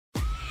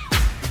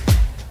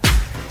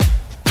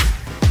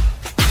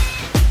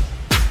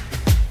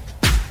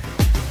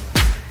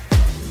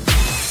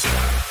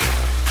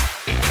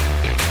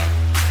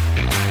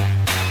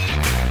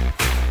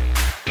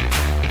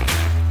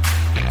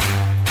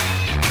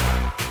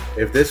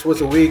If this was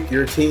a week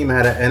your team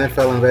had an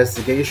NFL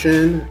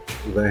investigation,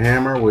 the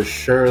hammer was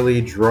surely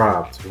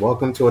dropped.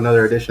 Welcome to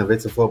another edition of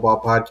It's a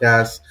Football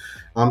Podcast.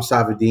 I'm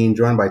Safadine,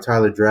 joined by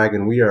Tyler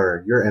Dragon. We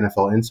are your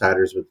NFL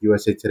insiders with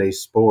USA Today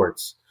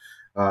Sports.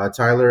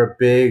 Tyler, a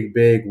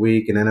big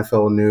week in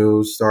NFL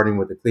news, starting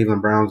with the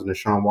Cleveland Browns and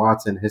Deshaun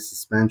Watson, his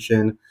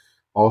suspension.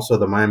 Also,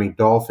 the Miami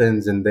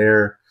Dolphins and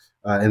their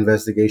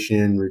investigation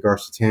in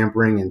regards to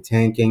tampering and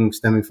tanking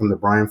stemming from the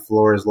Brian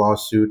Flores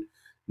lawsuit.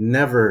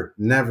 Never,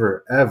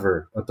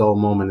 ever a dull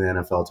moment in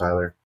the NFL,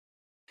 Tyler.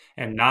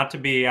 And not to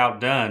be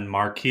outdone,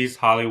 Marquise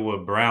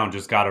Hollywood Brown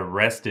just got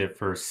arrested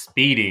for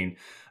speeding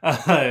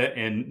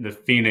in the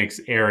Phoenix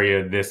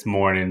area this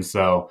morning.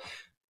 So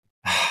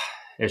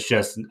it's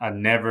just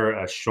never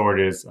a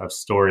shortage of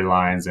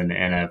storylines in the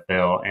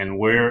NFL. And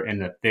we're in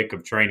the thick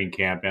of training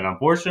camp. And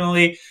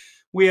unfortunately,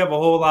 we have a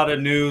whole lot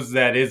of news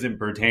that isn't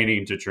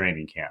pertaining to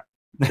training camp.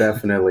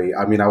 Definitely.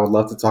 I mean, I would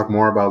love to talk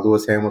more about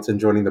Lewis Hamilton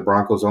joining the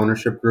Broncos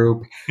ownership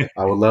group.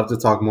 I would love to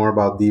talk more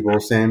about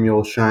Deebo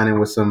Samuel shining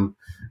with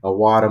a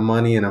wad of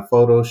money and a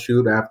photo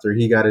shoot after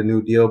he got a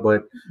new deal.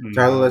 But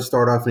Tyler, let's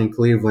start off in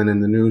Cleveland.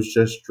 And the news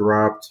just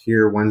dropped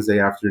here Wednesday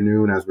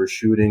afternoon as we're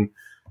shooting.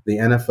 The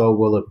NFL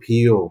will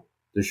appeal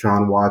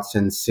Deshaun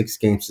Watson's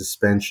 6-game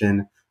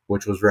suspension,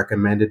 which was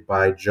recommended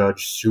by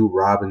Judge Sue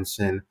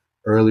Robinson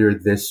earlier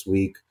this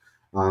week.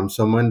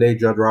 So Monday,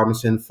 Judge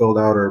Robinson filled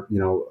out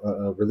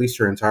released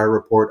her entire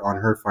report on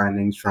her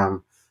findings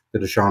from the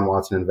Deshaun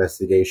Watson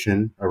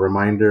investigation. A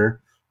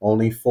reminder,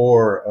 only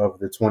 4 of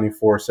the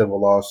 24 civil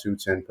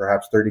lawsuits and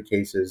perhaps 30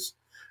 cases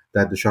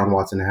that Deshaun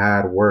Watson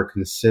had were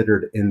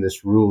considered in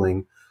this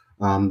ruling.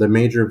 The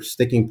major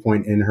sticking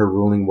point in her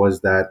ruling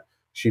was that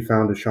she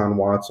found Deshaun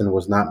Watson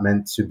was not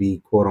meant to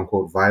be quote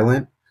unquote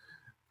violent,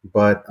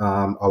 but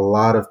a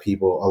lot of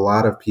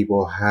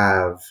people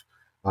have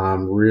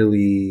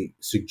really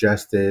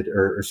suggested,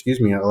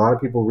 a lot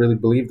of people really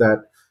believe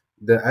that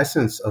the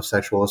essence of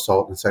sexual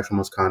assault and sexual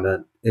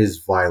misconduct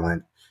is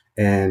violent,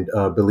 and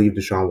believe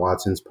Deshaun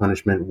Watson's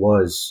punishment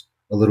was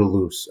a little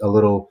loose, a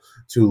little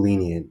too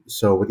lenient.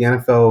 So with the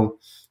NFL,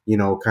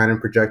 kind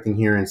of projecting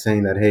here and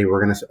saying that, hey,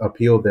 we're going to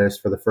appeal this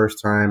for the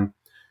first time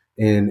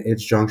in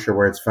its juncture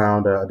where it's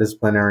found a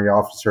disciplinary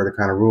officer to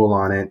kind of rule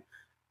on it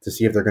to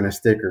see if they're going to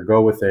stick or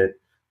go with it.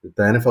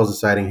 The NFL is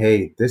deciding,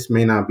 hey, this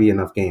may not be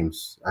enough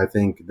games. I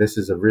think this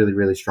is a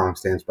really strong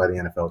stance by the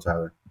NFL,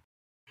 Tyler.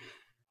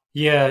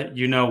 Yeah,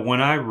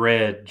 when I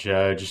read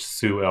Judge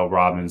Sue L.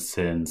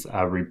 Robinson's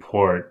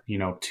report,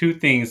 2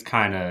 things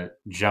kind of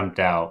jumped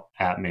out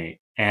at me.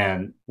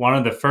 And one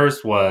of the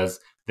first was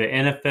the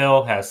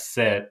NFL has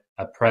set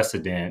a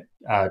precedent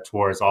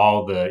towards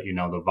all the,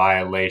 the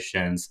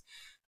violations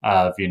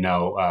of,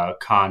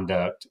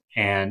 conduct.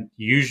 And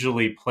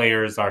usually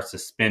players are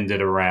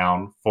suspended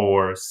around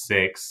 4,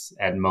 6,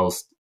 at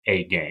most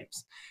 8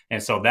 games.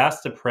 And so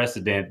that's the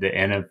precedent the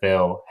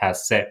NFL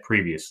has set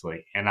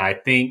previously. And I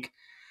think,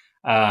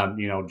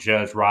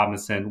 Judge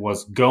Robinson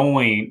was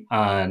going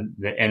on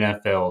the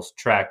NFL's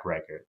track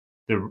record.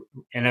 The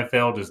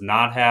NFL does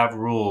not have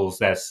rules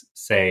that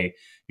say,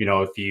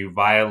 if you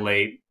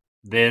violate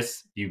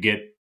this, you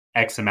get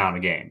X amount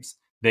of games.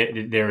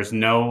 There is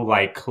no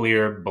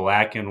clear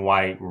black and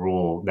white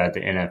rule that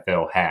the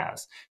NFL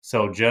has.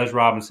 So Judge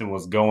Robinson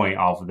was going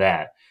off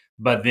that.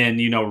 But then,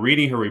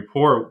 reading her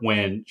report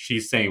when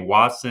she's saying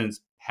Watson's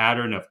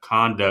pattern of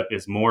conduct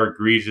is more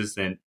egregious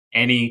than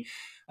any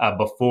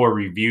before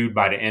reviewed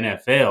by the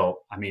NFL.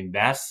 I mean,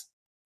 that's,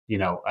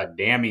 a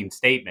damning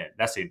statement.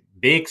 That's a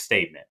big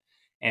statement.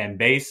 And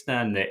based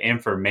on the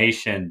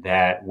information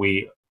that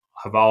we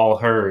have all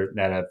heard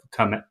that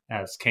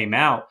came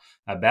out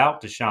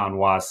about Deshaun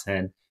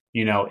Watson,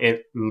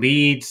 it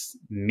leads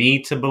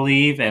me to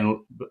believe, and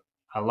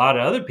a lot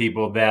of other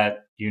people,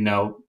 that,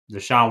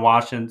 Deshaun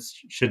Watson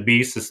should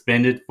be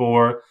suspended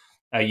for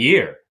a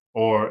year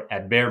or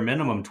at bare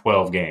minimum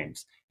 12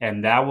 games.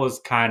 And that was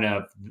kind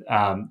of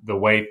the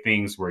way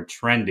things were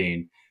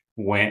trending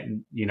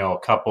when, a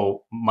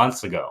couple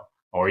months ago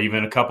or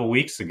even a couple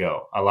weeks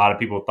ago. A lot of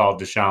people thought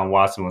Deshaun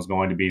Watson was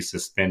going to be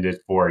suspended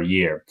for a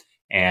year.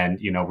 And,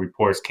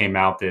 reports came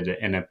out that the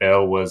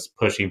NFL was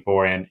pushing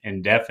for an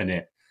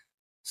indefinite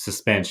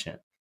suspension.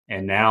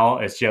 And now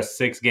it's just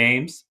 6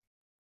 games.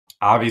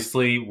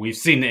 Obviously, we've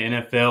seen the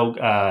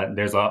NFL.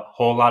 There's a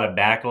whole lot of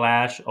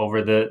backlash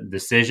over the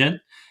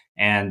decision.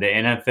 And the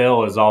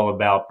NFL is all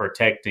about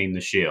protecting the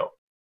shield.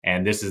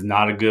 And this is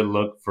not a good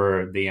look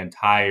for the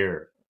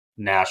entire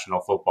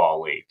National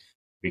Football League.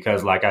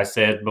 Because like I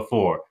said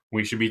before,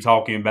 we should be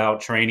talking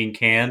about training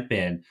camp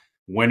and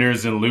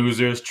winners and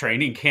losers,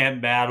 training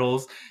camp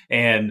battles,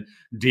 and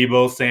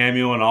Deebo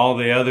Samuel and all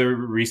the other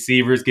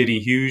receivers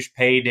getting huge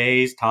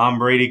paydays, Tom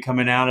Brady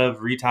coming out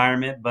of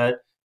retirement. But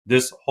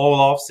this whole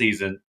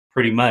offseason,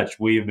 pretty much,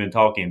 we've been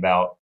talking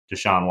about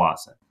Deshaun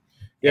Watson.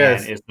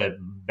 Yes. And it's a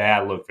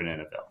bad look for the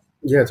NFL.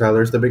 Yeah,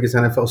 Tyler, it's the biggest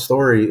NFL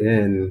story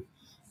in,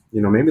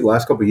 maybe the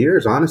last couple of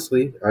years,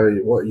 honestly.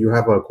 You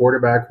have a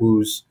quarterback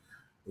was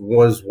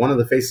one of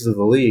the faces of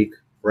the league,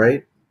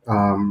 right?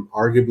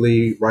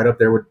 Arguably right up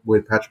there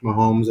with Patrick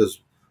Mahomes as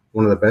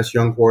one of the best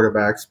young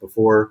quarterbacks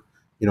before,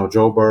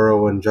 Joe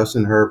Burrow and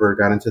Justin Herbert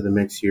got into the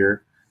mix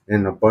here,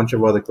 and a bunch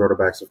of other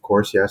quarterbacks, of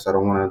course. Yes, I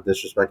don't want to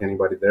disrespect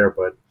anybody there,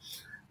 but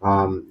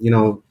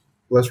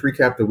let's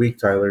recap the week,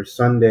 Tyler.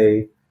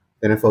 Sunday,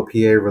 the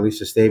NFLPA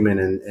released a statement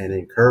and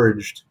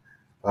encouraged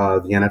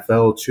the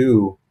NFL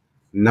to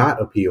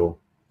not appeal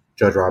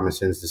Judge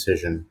Robinson's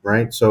decision,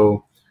 right?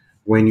 So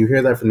when you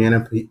hear that from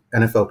the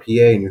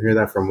NFLPA and you hear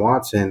that from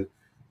Watson,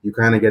 you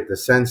kind of get the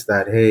sense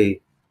that,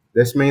 hey,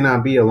 this may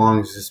not be a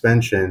long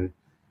suspension.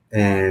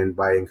 And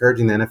by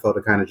encouraging the NFL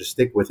to kind of just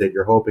stick with it,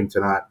 you're hoping to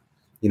not,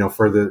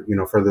 further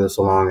this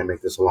along and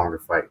make this a longer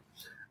fight.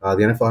 The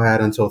NFL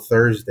had until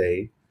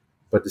Thursday,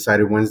 but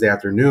decided Wednesday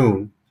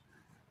afternoon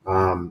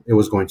it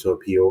was going to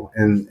appeal.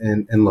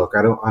 And look,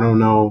 I don't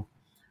know.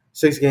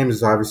 6 games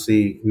is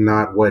obviously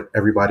not what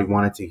everybody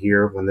wanted to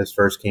hear when this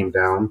first came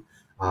down.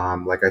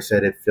 Like I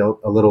said, it felt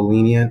a little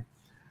lenient.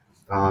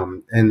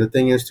 And the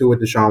thing is, too,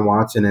 with Deshaun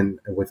Watson and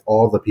with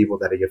all the people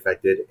that he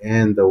affected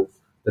and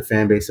the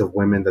fan base of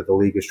women that the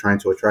league is trying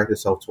to attract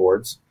itself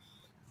towards,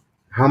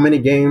 how many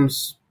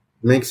games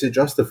makes it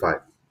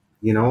justified?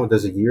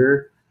 Does a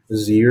year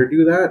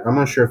do that? I'm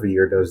not sure if a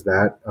year does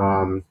that.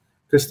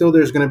 Because still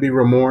there's going to be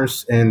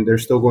remorse and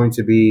there's still going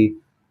to be,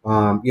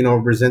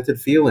 resented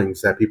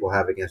feelings that people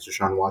have against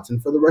Deshaun Watson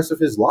for the rest of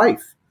his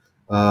life,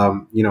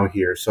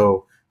 here.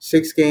 So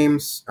 6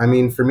 games, I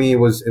mean, for me, it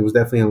was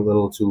definitely a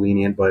little too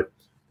lenient, but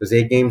does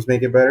 8 games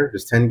make it better?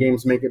 Does 10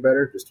 games make it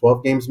better? Does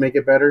 12 games make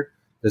it better?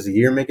 Does a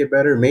year make it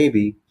better?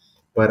 Maybe.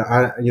 But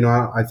I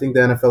think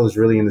the NFL is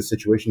really in the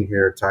situation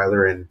here,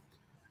 Tyler, and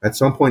at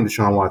some point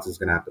Deshaun Watson's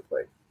going to have to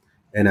play.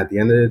 And at the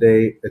end of the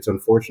day, it's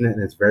unfortunate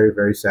and it's very,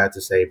 very sad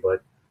to say,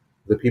 but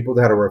the people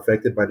that are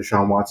affected by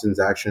Deshaun Watson's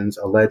actions,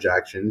 alleged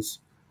actions,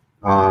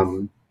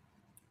 um,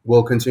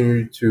 will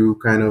continue to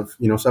kind of,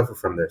 suffer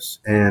from this.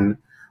 And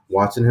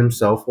Watson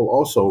himself will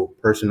also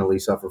personally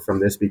suffer from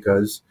this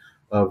because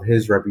of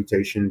his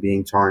reputation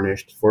being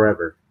tarnished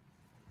forever.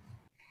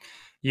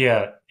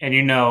 Yeah,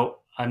 and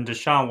on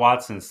Deshaun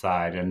Watson's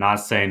side, and not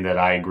saying that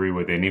I agree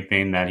with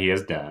anything that he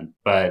has done,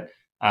 but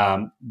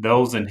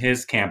those in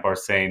his camp are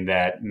saying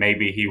that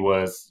maybe he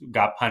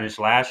got punished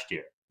last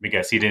year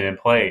because he didn't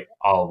play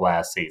all of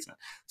last season.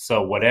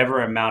 So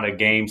whatever amount of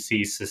games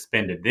he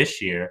suspended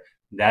this year,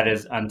 that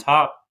is on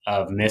top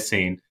of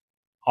missing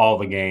all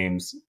the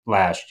games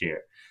last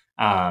year.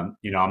 I'm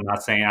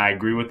not saying I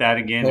agree with that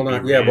again. To Hold be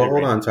on. Yeah, but hold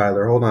reiterated. on,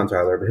 Tyler. Hold on,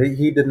 Tyler. But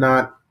he did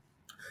not,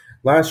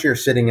 last year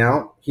sitting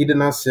out, he did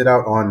not sit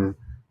out on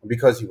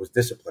because he was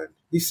disciplined.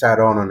 He sat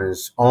on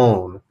his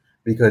own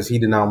because he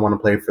did not want to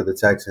play for the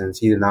Texans.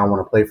 He did not want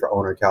to play for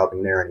owner Cal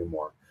McNair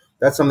anymore.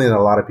 That's something that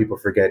a lot of people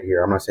forget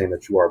here. I'm not saying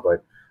that you are,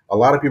 but a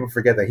lot of people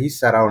forget that he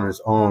sat out on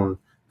his own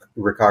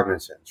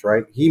recognizance,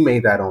 right? He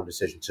made that own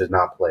decision to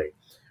not play.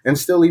 And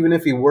still, even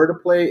if he were to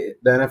play,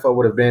 the NFL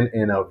would have been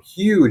in a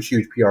huge,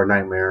 huge PR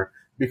nightmare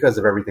because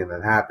of everything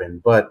that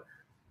happened. But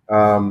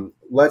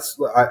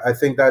I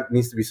think that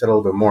needs to be said a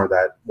little bit more.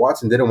 That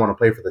Watson didn't want to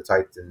play for the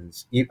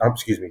Titans.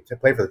 Excuse me, to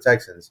play for the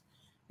Texans,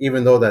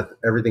 even though that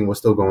everything was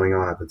still going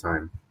on at the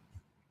time.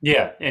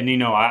 Yeah, and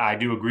I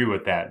do agree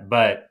with that.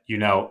 But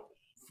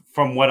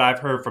from what I've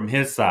heard from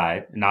his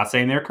side, not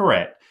saying they're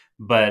correct,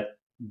 but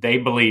they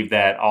believe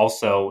that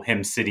also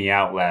him sitting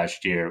out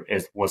last year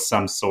was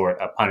some sort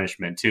of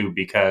punishment too,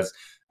 because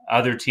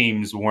other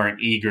teams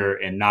weren't eager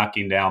in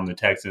knocking down the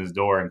Texans'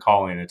 door and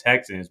calling the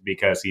Texans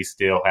because he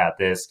still had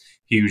this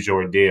huge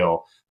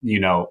ordeal,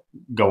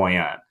 going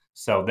on.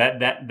 So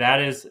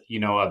that is,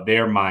 of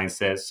their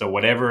mindset. So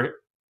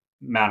whatever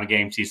amount of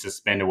games he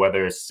suspended,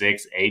 whether it's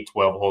 6, 8,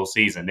 12 whole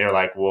season, they're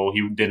like, well,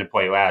 he didn't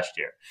play last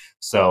year.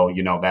 So,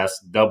 that's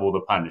double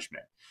the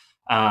punishment.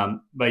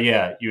 But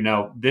yeah,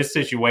 this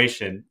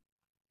situation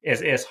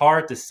it's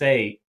hard to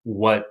say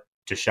what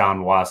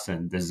Deshaun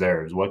Watson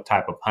deserves, what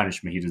type of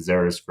punishment he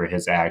deserves for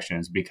his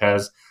actions,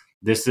 because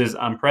this is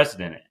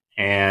unprecedented.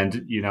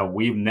 And,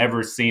 we've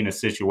never seen a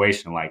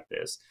situation like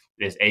this.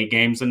 Is 8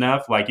 games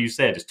enough? Like you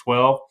said, is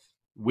 12?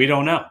 We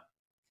don't know.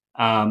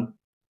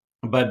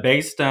 But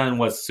based on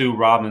what Sue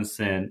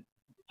Robinson,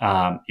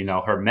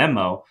 her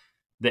memo,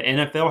 the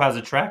NFL has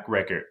a track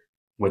record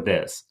with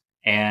this.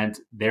 And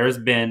there's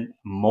been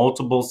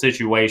multiple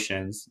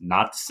situations,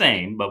 not the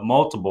same, but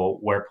multiple,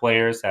 where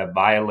players have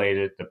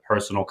violated the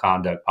personal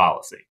conduct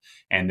policy.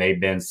 And they've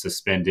been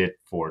suspended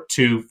for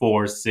 2,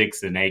 4,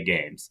 6, and 8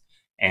 games.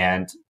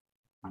 And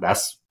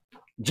that's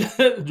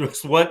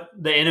just what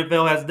the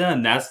NFL has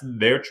done. That's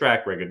their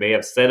track record. They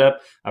have set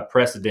up a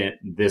precedent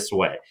this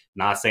way.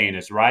 Not saying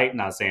it's right,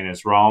 not saying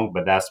it's wrong,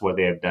 but that's what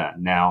they have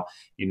done. Now,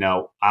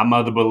 I'm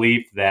of the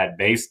belief that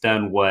based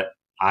on what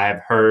I've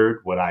heard,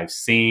 what I've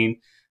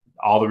seen,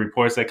 all the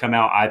reports that come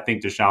out, I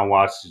think Deshaun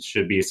Watson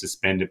should be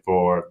suspended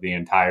for the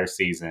entire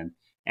season.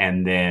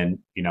 And then,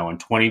 in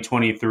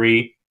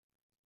 2023,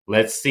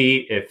 let's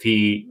see if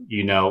he,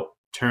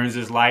 turns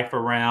his life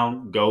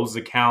around, goes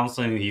to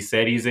counseling. He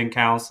said he's in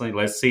counseling.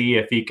 Let's see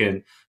if he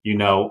can,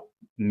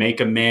 make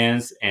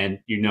amends and,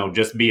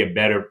 just be a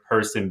better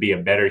person, be a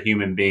better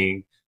human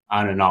being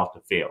on and off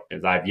the field.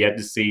 Because I've yet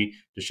to see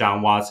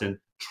Deshaun Watson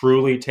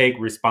truly take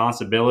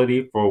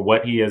responsibility for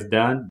what he has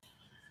done.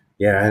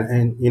 Yeah,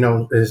 and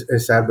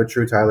it's sad but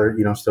true, Tyler.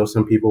 Still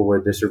some people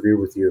would disagree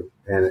with you,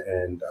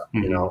 and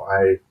Mm-hmm.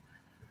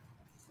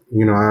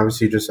 I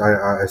obviously just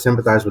I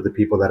sympathize with the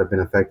people that have been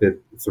affected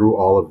through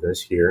all of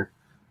this here.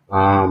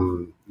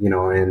 And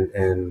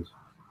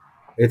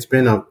it's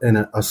been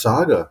a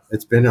saga.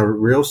 It's been a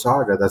real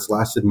saga that's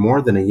lasted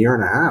more than a year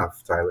and a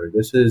half, Tyler.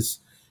 This is,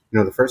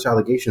 the first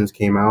allegations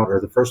came out, or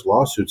the first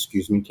lawsuit,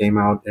 excuse me, came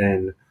out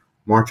in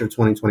March of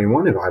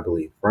 2021, I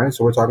believe, right?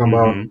 So we're talking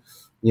about,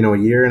 Mm-hmm. a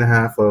year and a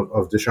half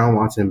of Deshaun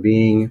Watson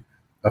being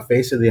a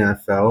face of the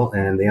NFL,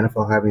 and the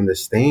NFL having the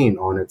stain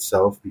on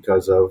itself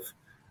because of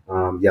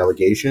the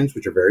allegations,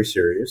 which are very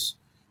serious,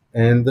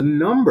 and the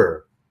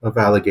number of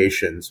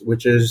allegations,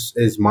 which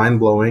is mind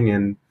blowing,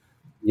 and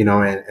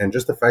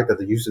just the fact that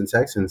the Houston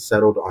Texans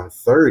settled on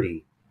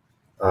 30,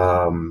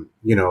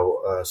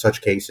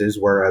 such cases,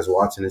 whereas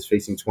Watson is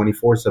facing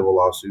 24 civil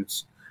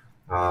lawsuits,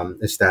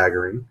 is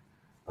staggering.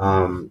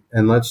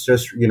 And let's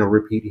just,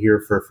 repeat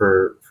here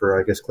for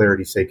I guess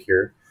clarity's sake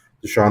here.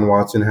 Deshaun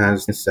Watson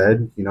has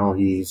said,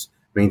 he's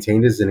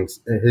maintained his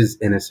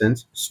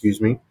innocence, excuse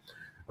me.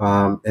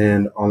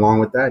 And along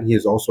with that, he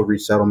has also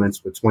reached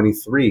settlements with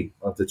 23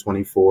 of the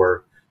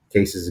 24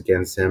 cases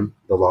against him,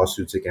 the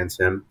lawsuits against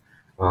him.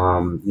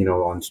 On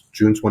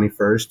June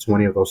 21st,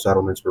 20 of those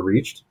settlements were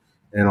reached.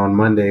 And on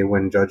Monday,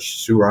 when Judge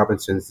Sue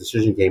Robinson's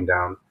decision came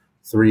down,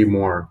 3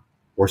 more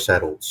were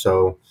settled.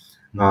 So,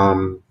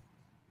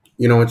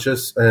 it's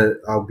just,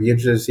 I'll be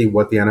interested to see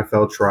what the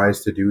NFL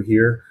tries to do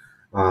here.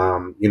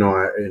 And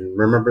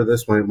remember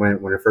this when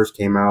it first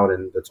came out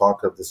and the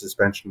talk of the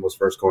suspension was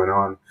first going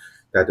on,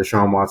 that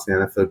Deshaun Watson,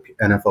 the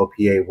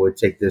NFLPA, would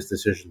take this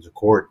decision to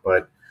court.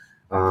 But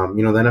the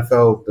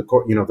NFL,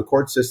 the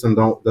court system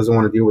doesn't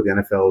want to deal with the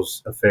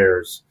NFL's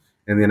affairs,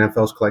 and the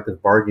NFL's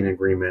collective bargaining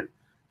agreement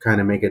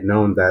kind of make it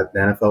known that the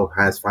NFL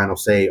has final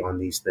say on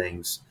these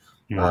things.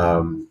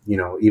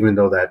 Even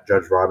though that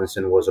Judge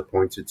Robinson was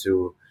appointed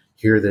to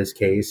hear this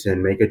case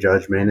and make a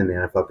judgment, and the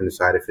NFL can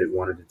decide if it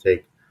wanted to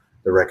take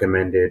the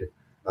recommended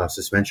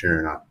suspension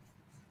or not.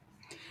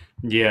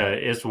 Yeah,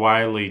 it's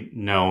widely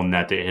known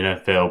that the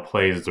NFL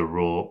plays the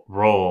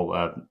role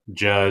of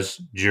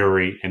judge,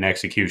 jury, and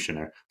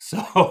executioner.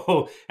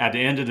 So at the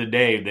end of the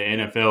day, the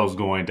NFL is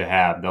going to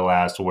have the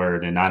last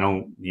word. And I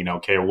don't,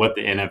 care what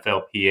the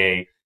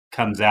NFLPA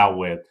comes out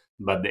with,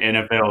 but the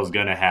NFL is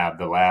going to have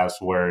the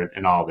last word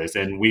in all this.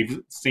 And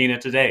we've seen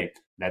it today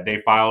that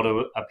they filed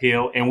an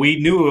appeal, and we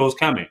knew it was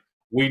coming.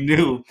 We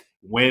knew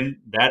when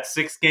that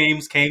 6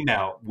 games came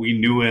out, we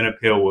knew an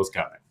appeal was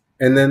coming.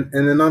 And then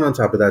on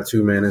top of that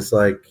too, man, it's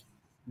like,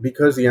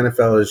 because the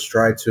NFL has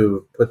tried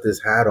to put this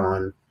hat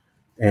on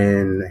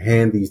and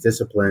hand these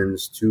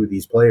disciplines to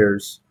these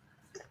players.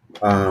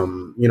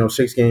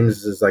 6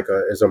 games is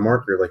a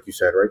marker, like you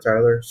said, right,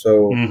 Tyler?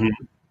 So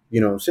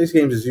 6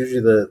 games is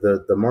usually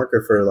the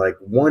marker for like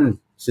one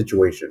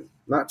situation,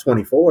 not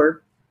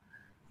 24.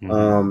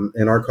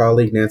 And our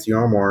colleague Nancy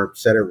Armour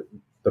said it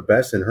the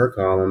best in her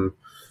column,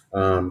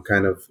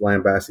 kind of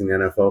lambasting the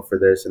NFL for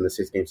this and the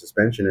 6-game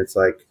suspension. It's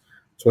like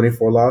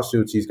 24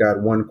 lawsuits. He's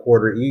got 1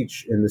 quarter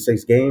each in the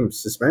 6 games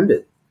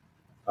suspended.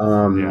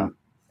 And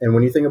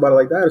when you think about it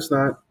like that, it's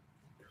not,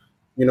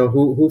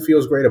 who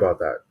feels great about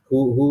that?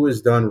 Who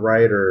is done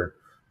right, or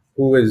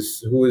who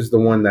is the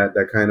one that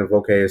kind of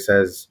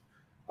says,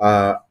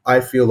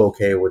 I feel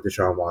okay with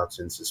Deshaun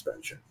Watson's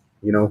suspension.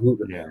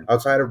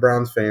 Outside of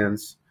Browns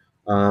fans,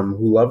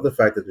 who love the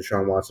fact that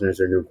Deshaun Watson is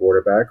their new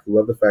quarterback, who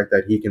love the fact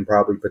that he can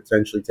probably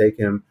potentially take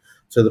him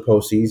to the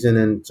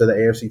postseason and to the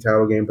AFC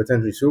title game,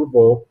 potentially Super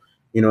Bowl,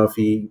 if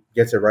he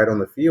gets it right on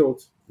the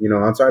field.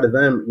 Outside of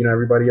them,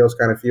 everybody else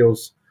kind of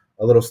feels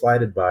a little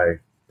slighted by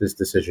this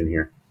decision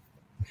here.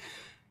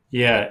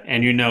 Yeah,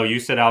 and you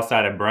said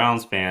outside of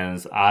Browns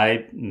fans,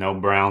 I know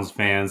Browns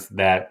fans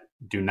that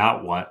do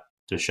not want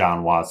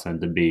Deshaun Watson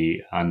to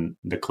be on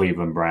the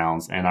Cleveland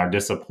Browns and are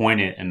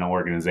disappointed in the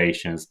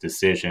organization's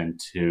decision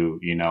to,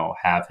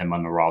 have him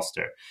on the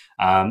roster.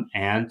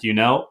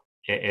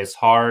 It's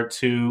hard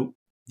to,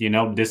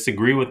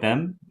 disagree with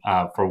them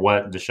for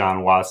what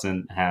Deshaun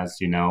Watson has,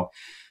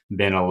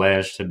 been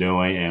alleged to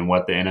doing and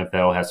what the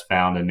NFL has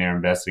found in their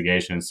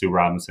investigation, Sue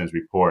Robinson's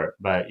report.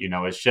 But,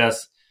 it's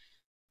just,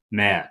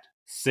 man,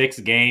 6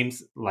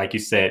 games, like you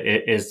said,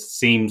 it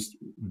seems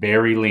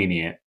very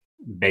lenient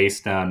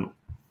based on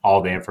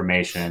all the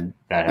information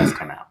that has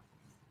come out.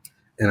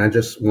 And I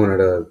just wanted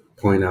to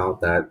point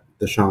out that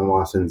Deshaun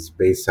Watson's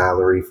base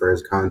salary for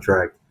his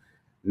contract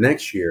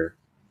next year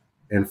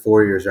and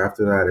 4 years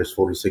after that is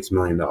 $46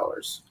 million.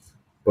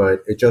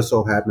 But it just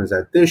so happens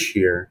that this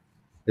year,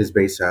 his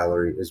base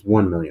salary is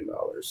 $1 million.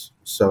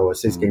 So a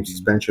 6-game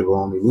suspension will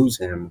only lose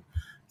him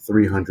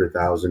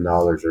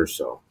 $300,000 or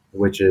so,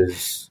 which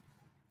is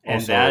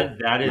also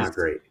that is not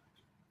great.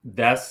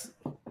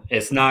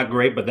 It's not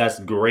great, but that's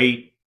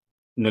great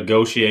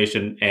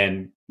negotiation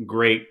and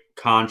great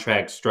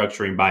contract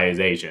structuring by his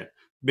agent,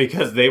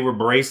 because they were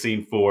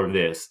bracing for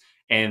this,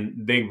 and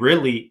they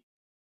really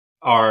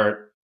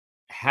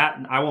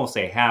I won't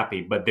say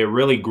happy, but they're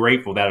really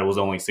grateful that it was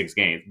only 6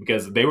 games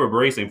because they were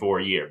bracing for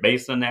a year.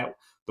 Based on that,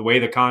 the way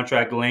the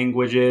contract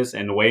language is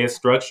and the way it's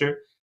structured,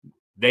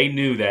 they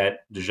knew that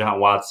Deshaun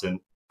Watson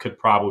could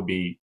probably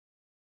be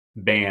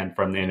banned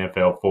from the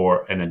NFL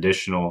for an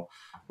additional,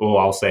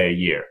 I'll say a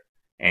year.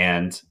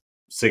 And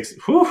 6,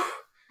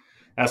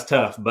 that's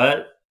tough.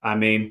 But, I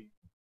mean,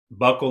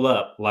 buckle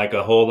up, like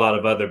a whole lot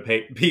of other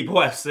people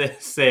have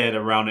said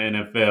around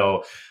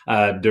the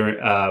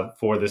NFL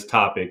for this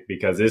topic,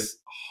 because it's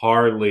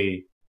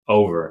hardly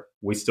over.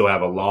 We still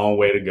have a long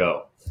way to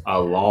go. A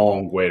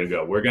long way to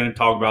go. We're going to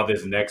talk about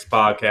this next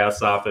podcast,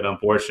 Safid,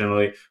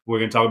 unfortunately. We're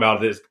going to talk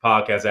about this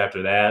podcast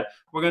after that.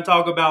 We're going to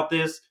talk about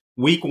this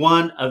week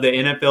 1 of the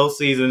NFL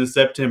season in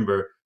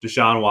September,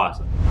 Deshaun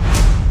Watson.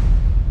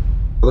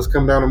 Let's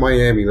come down to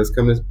Miami. Let's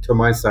come to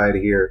my side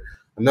here.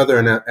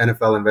 Another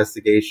NFL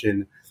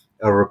investigation.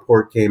 A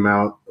report came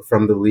out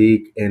from the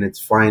league and its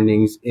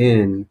findings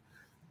finding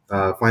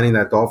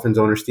that Dolphins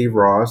owner Steve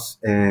Ross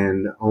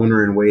and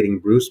owner-in-waiting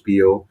Bruce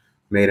Beal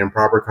made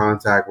improper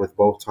contact with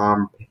both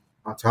Tom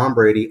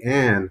Brady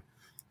and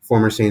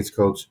former Saints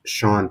coach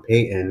Sean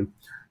Payton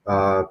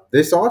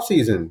this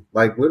offseason,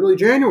 like literally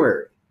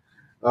January.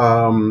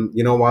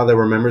 While they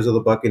were members of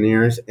the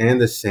Buccaneers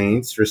and the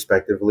Saints,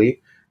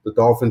 respectively, the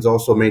Dolphins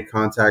also made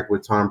contact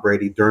with Tom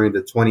Brady during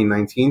the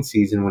 2019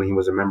 season when he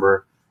was a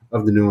member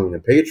of the New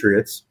England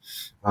Patriots.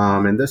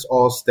 And this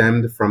all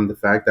stemmed from the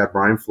fact that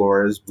Brian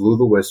Flores blew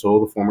the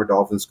whistle, the former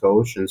Dolphins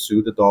coach, and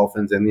sued the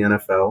Dolphins and the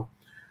NFL,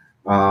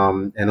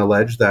 and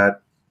alleged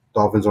that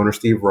Dolphins owner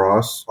Steve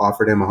Ross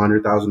offered him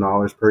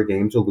 $100,000 per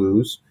game to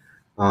lose,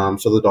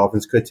 so the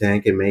Dolphins could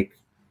tank and make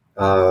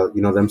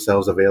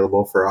themselves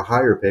available for a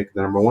higher pick,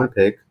 the number 1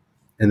 pick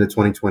in the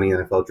 2020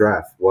 NFL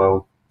draft.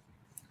 Well,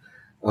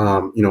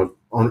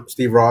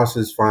 Steve Ross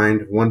is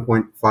fined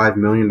 $1.5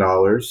 million.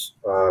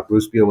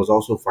 Bruce Beal was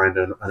also fined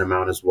an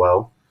amount as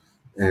well.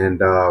 And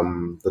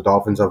the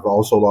Dolphins have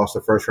also lost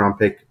a first-round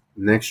pick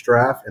next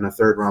draft and a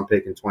third-round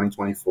pick in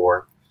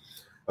 2024.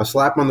 A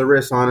slap on the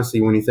wrist,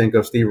 honestly, when you think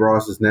of Steve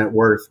Ross's net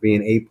worth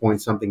being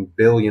 $8-point-something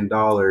billion.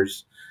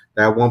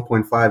 That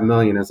 $1.5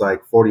 million is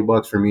like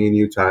 $40 for me and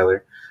you,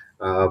 Tyler.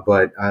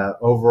 But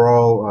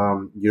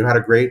overall, you had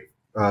a great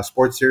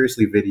Sports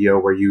Seriously video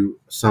where you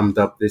summed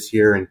up this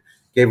year and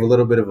gave a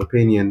little bit of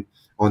opinion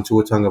on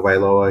Tua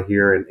Tagovailoa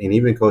here and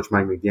even Coach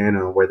Mike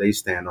McDaniel and where they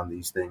stand on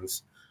these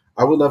things.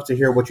 I would love to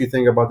hear what you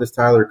think about this,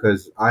 Tyler,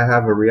 because I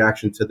have a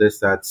reaction to this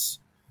that's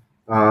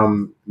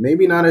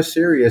maybe not as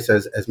serious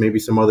as maybe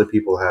some other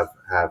people have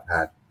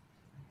had.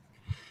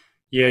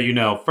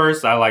 Yeah,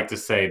 first I like to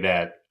say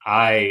that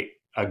I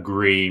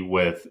agree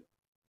with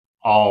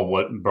all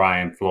what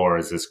Brian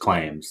Flores'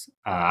 claims.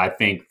 I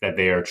think that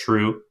they are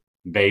true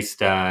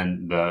based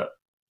on the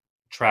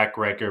track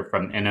record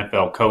from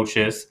NFL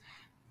coaches,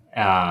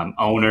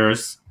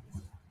 owners,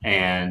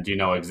 and,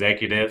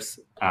 executives,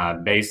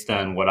 based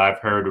on what I've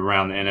heard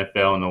around the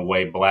NFL and the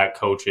way black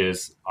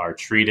coaches are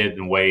treated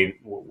and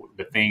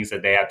the things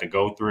that they have to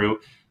go through.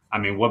 I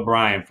mean, what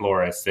Brian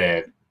Flores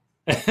said,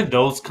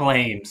 those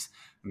claims,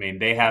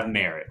 they have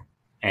merit.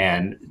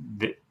 And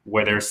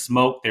where there's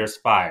smoke, there's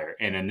fire.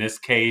 And in this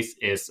case,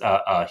 it's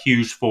a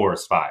huge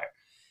forest fire.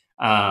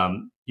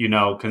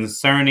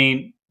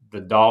 Concerning the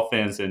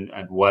Dolphins and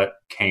what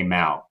came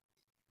out.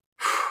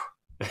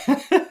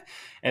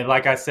 And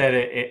like I said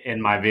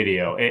in my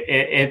video,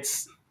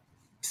 it's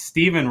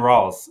Stephen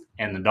Ross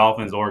and the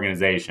Dolphins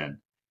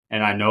organization.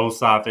 And I know,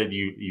 Safid,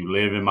 you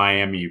live in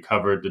Miami, you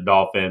covered the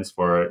Dolphins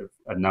for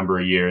a number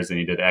of years, and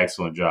you did an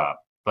excellent job.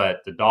 But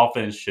the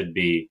Dolphins should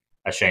be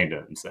ashamed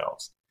of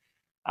themselves.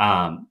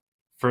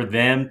 For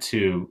them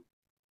to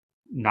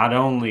not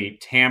only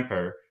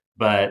tamper,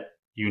 but,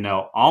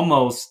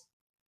 almost,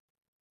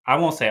 I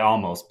won't say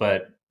almost,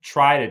 but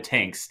try to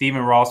tank.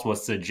 Stephen Ross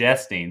was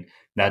suggesting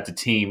that the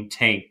team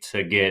tank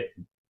to get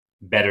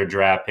better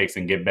draft picks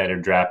and get better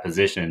draft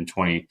position in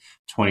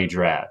 2020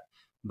 draft.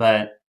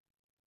 But,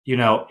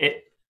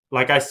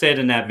 like I said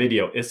in that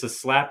video, it's a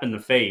slap in the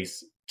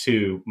face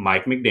to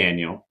Mike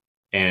McDaniel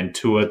and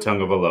Tua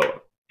Tagovailoa.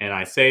 And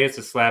I say it's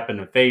a slap in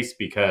the face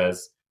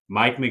because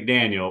Mike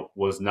McDaniel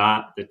was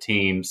not the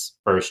team's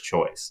first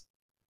choice.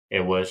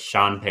 It was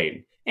Sean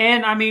Payton.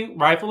 And,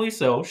 rightfully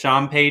so.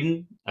 Sean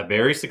Payton, a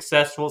very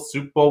successful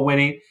Super Bowl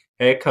winning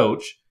head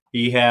coach.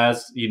 He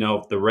has,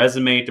 the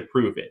resume to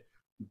prove it.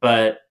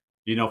 But,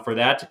 for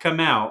that to come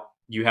out,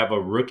 you have a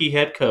rookie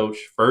head coach,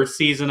 first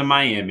season in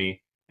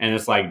Miami, and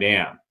it's like,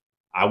 damn,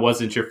 I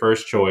wasn't your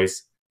first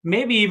choice.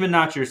 Maybe even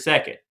not your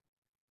second.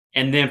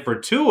 And then for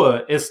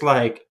Tua, it's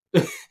like,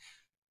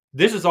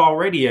 this is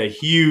already a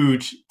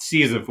huge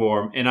season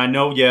for him. And I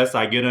know, yes,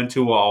 I get on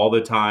Tua all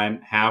the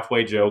time,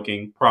 halfway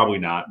joking. Probably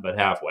not, but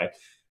halfway.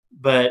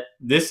 But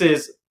this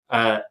is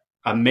a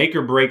make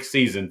or break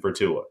season for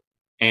Tua.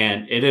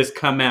 And it has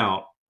come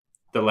out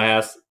the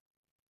last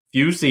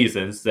few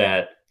seasons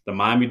that the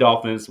Miami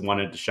Dolphins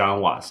wanted Deshaun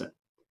Watson.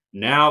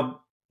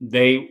 Now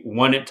they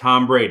wanted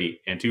Tom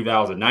Brady in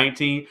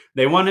 2019.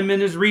 They want him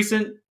in as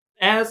recent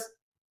as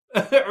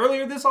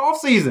earlier this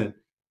offseason.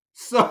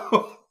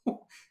 So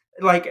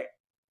like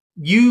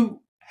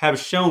you have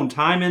shown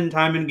time and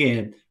time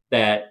again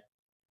that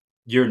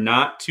you're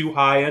not too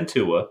high on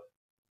Tua.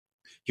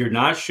 You're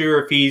not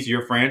sure if he's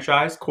your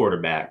franchise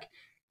quarterback,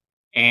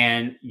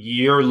 and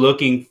you're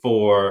looking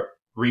for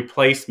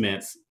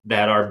replacements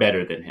that are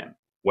better than him,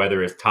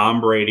 whether it's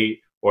Tom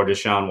Brady or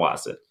Deshaun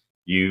Watson.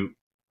 You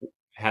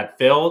had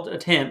failed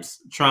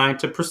attempts trying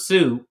to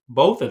pursue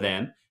both of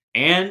them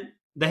and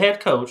the head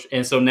coach,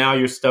 and so now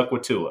you're stuck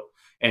with Tua.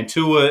 And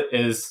Tua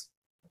is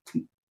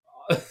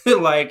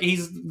like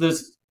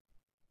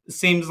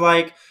seems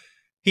like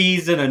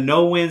he's in a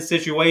no-win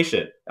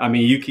situation. I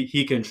mean,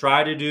 he can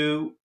try to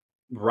do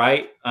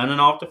right on and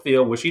off the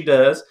field, which he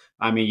does.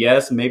 I mean,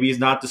 yes, maybe he's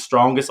not the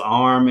strongest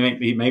arm,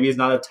 maybe he's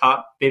not a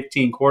top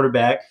 15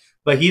 quarterback,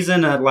 but he's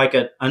in an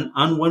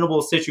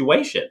unwinnable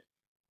situation.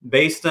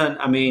 Based on,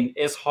 I mean,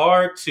 it's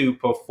hard to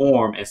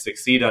perform and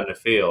succeed on the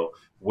field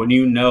when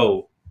you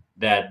know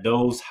that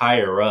those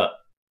higher up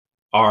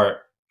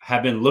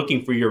have been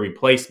looking for your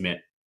replacement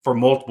for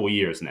multiple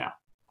years now.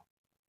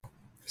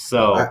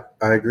 So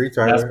I agree,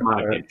 Tyler. That's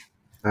my opinion.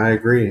 I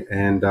agree.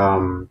 And,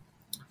 I've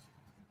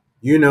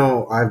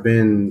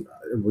been,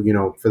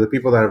 for the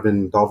people that have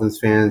been Dolphins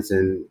fans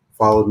and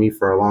followed me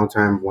for a long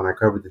time when I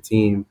covered the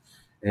team,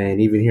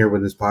 and even here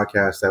with this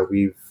podcast that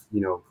we've,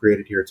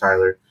 created here,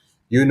 Tyler,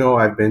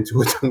 I've been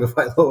Tua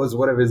Tagovailoa as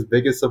one of his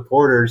biggest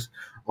supporters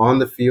on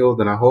the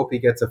field, and I hope he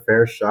gets a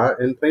fair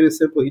shot. And plain and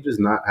simple, he just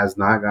has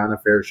not gotten a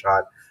fair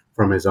shot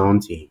from his own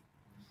team.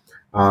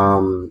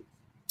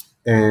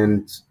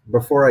 And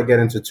before I get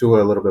into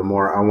Tua a little bit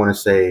more, I want to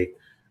say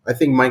I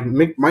think Mike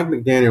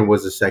McDaniel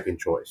was the second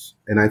choice.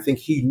 And I think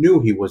he knew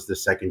he was the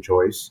second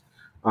choice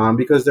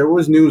because there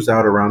was news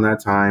out around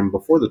that time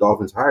before the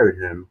Dolphins hired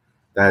him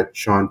that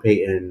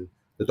the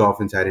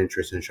Dolphins had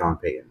interest in Sean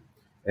Payton.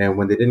 And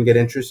when they didn't get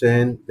interest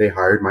in, they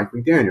hired Mike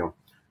McDaniel.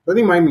 So I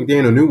think Mike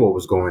McDaniel knew what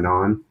was going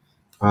on.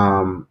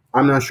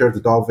 I'm not sure if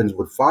the Dolphins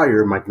would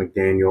fire Mike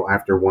McDaniel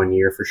after 1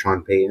 year for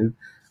Sean Payton.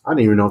 I don't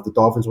even know if the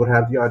Dolphins would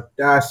have the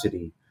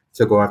audacity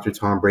to go after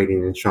Tom Brady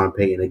and Sean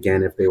Payton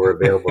again if they were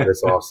available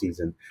this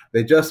offseason.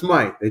 They just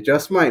might.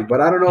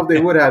 But I don't know if they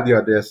would have the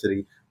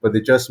audacity, but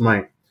they just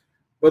might.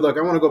 But look,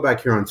 I want to go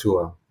back here on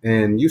Tua.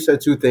 And you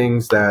said two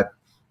things that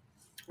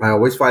I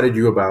always fighted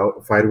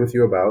with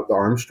you about, the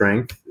arm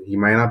strength. He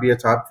might not be a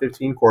top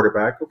 15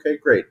 quarterback. Okay,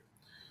 great.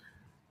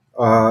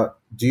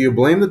 Do you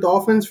blame the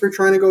Dolphins for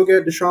trying to go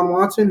get Deshaun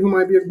Watson, who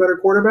might be a better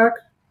quarterback?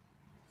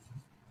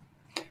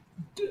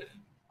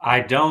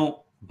 I don't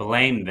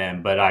blame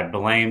them, but I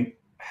blame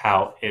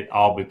how it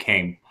all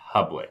became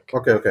public.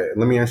 Okay.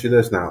 Let me ask you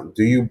this now.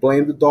 Do you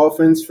blame the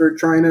Dolphins for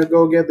trying to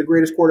go get the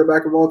greatest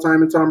quarterback of all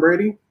time in Tom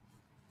Brady?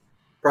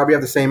 Probably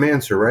have the same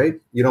answer, right?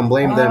 You don't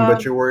blame them,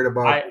 but you're worried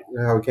about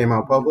how it came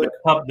out public?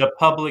 The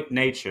public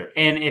nature.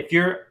 And if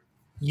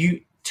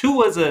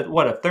Tua's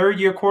a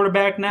third-year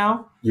quarterback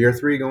now? Year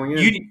 3 going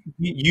in?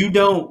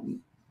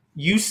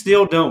 You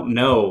still don't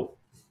know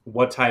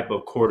what type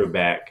of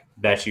quarterback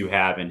that you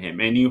have in him.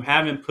 And you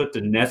haven't put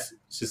the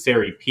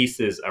necessary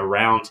pieces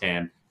around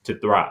him to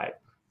thrive.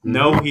 Mm-hmm.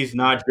 No, he's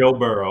not Joe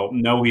Burrow.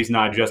 No, he's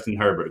not Justin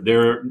Herbert.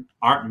 There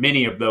aren't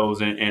many of those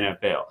in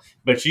NFL.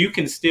 But you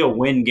can still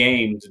win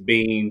games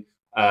being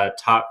a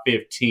top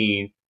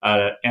 15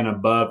 and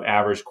above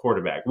average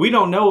quarterback. We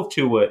don't know if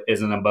Tua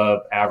is an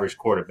above average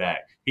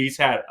quarterback. He's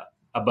had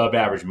above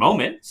average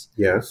moments.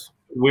 Yes.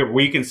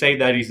 We can say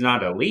that he's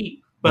not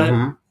elite. But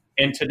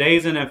in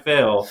today's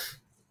NFL,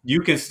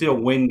 you can still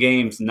win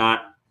games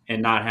not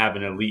have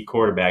an elite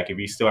quarterback if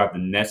you still have the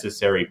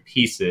necessary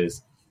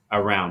pieces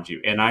around you.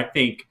 And I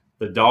think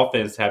the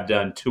Dolphins have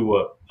done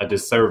Tua a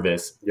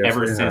disservice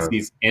ever since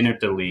he's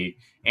entered the league,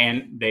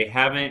 and they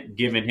haven't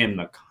given him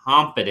the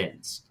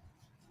confidence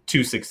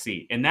to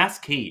succeed. And that's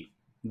key.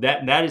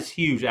 That is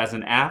huge. As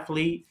an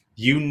athlete,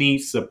 you need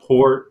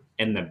support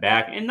in the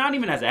back, and not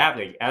even as an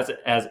athlete, as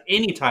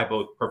any type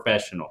of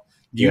professional.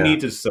 You need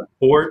to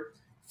support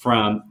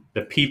from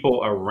the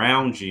people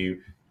around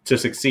you to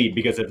succeed,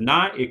 because if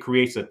not, it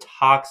creates a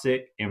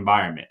toxic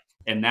environment.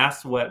 And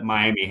that's what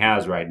Miami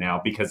has right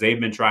now, because they've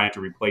been trying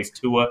to replace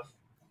Tua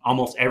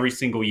almost every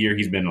single year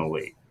he's been in the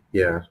league.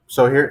 Yeah.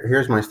 So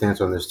here's my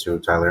stance on this too,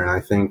 Tyler. And I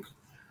think,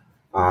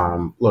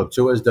 look,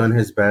 Tua's done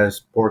his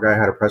best. Poor guy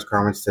had a press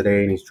conference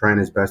today, and he's trying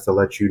his best to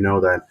let you know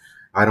that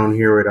I don't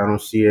hear it, I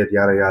don't see it,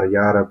 yada, yada,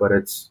 yada. But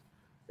it's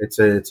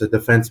a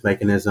defense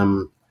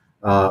mechanism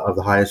of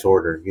the highest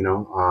order,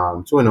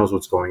 Tua knows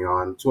what's going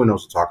on. Tua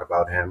knows to talk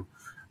about him.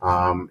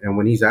 And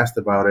when he's asked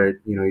about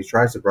it, he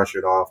tries to brush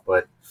it off,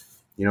 but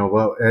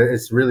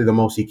it's really the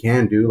most he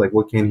can do. Like,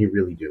 what can he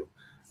really do?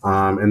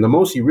 And the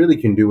most he really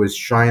can do is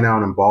shine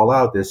out and ball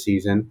out this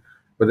season.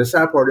 But the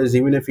sad part is,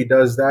 even if he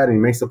does that and he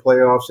makes the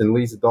playoffs and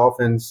leads the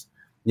Dolphins,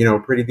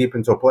 pretty deep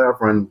into a playoff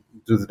run,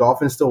 do the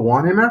Dolphins still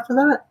want him after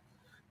that?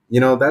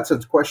 That's a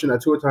question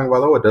that Tua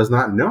Tagovailoa does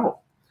not know.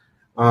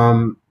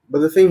 But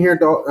the thing here,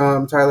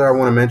 Tyler, I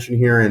want to mention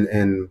here,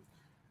 and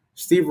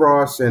Steve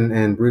Ross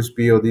and Bruce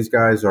Beal, these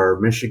guys are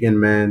Michigan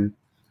men.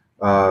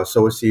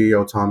 So is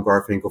CEO Tom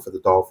Garfinkel for the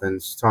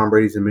Dolphins. Tom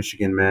Brady's a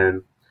Michigan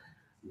man.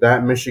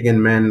 that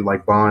Michigan men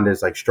like bond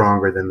is like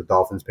stronger than the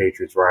Dolphins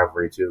Patriots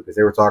rivalry too, because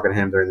they were talking to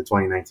him during the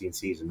 2019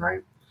 season,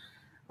 right?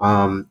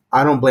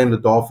 I don't blame the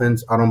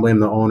Dolphins. I don't blame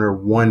the owner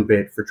one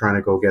bit for trying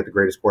to go get the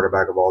greatest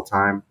quarterback of all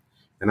time,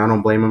 and I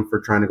don't blame him for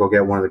trying to go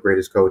get one of the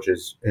greatest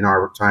coaches in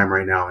our time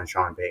right now in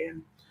Sean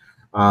Payton.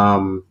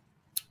 Um,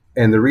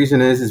 and the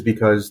reason is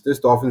because this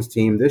Dolphins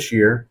team this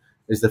year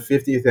is the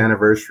 50th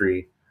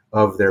anniversary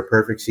of their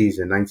perfect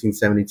season,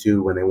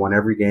 1972, when they won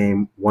every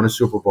game, won a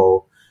Super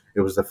Bowl.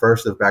 It was the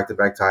first of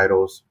back-to-back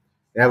titles.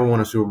 They haven't won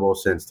a Super Bowl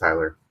since,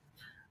 Tyler.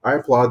 I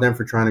applaud them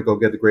for trying to go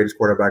get the greatest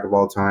quarterback of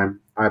all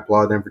time. I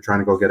applaud them for trying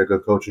to go get a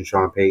good coach in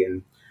Sean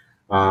Payton.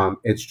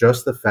 It's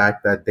just the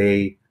fact that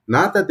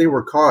not that they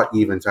were caught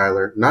even,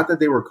 Tyler, not that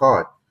they were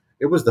caught.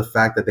 It was the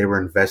fact that they were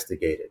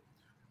investigated.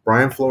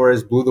 Brian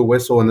Flores blew the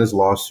whistle in this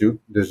lawsuit,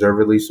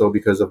 deservedly so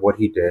because of what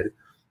he did.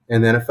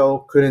 And the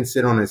NFL couldn't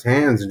sit on his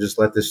hands and just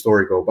let this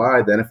story go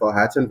by. The NFL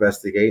had to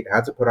investigate,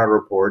 had to put out a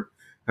report,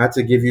 had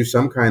to give you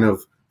some kind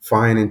of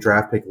fine and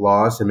draft pick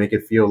loss and make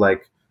it feel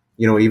like,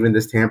 even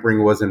this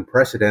tampering wasn't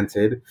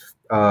precedented,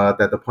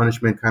 that the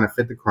punishment kind of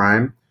fit the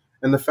crime.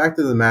 And the fact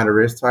of the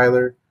matter is,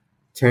 Tyler,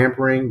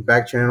 tampering,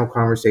 back channel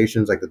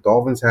conversations like the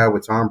Dolphins had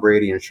with Tom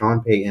Brady and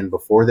Sean Payton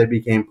before they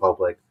became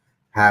public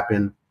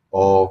happen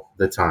all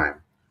the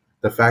time.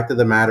 The fact of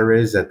the matter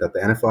is that the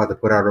NFL had to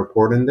put out a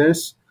report in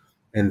this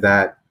and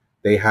that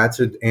they had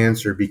to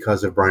answer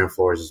because of Brian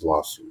Flores'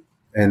 lawsuit.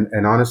 And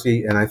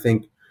honestly, and I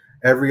think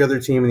every other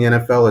team in the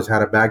NFL has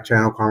had a back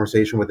channel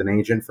conversation with an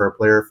agent for a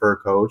player, for a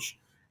coach.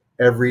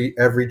 Every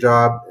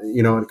job,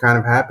 it kind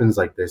of happens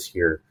like this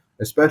here,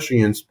 especially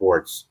in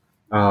sports.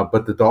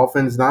 But the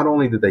Dolphins, not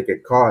only did they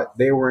get caught,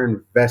 they were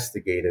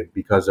investigated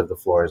because of the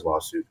Flores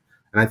lawsuit.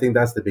 And I think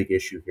that's the big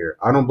issue here.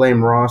 I don't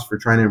blame Ross for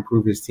trying to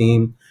improve his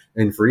team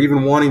and for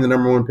even wanting the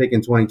number one pick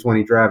in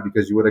 2020 draft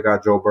because you would have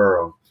got Joe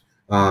Burrow.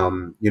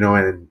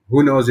 And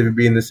who knows if you'd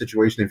be in this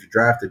situation if you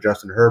drafted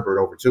Justin Herbert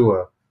over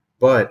Tua.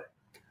 But,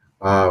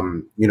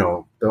 the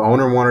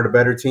owner wanted a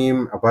better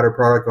team, a better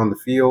product on the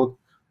field,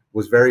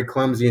 was very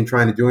clumsy in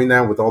trying to doing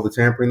that with all the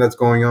tampering that's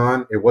going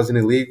on. It wasn't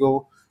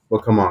illegal.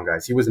 But come on,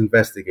 guys. He was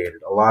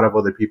investigated. A lot of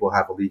other people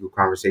have illegal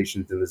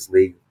conversations in this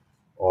league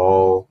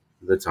all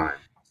the time.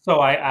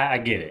 So I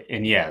get it.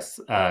 And yes,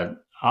 a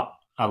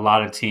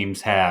lot of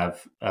teams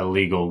have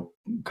illegal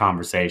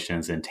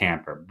conversations and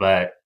tamper,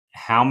 but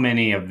how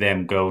many of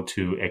them go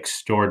to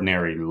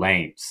extraordinary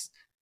lengths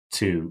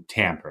to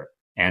tamper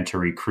and to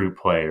recruit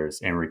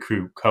players and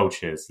recruit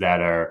coaches that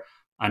are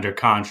under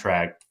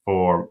contract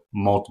for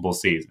multiple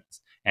seasons?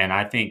 And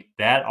I think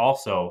that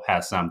also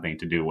has something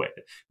to do with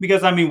it.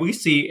 Because, we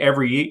see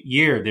every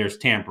year there's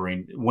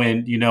tampering.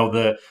 When,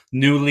 the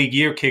new league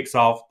year kicks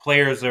off,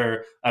 players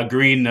are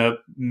agreeing to $1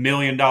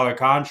 million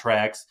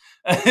contracts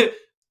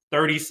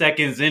 30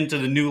 seconds into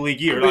the new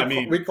league year.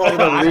 We call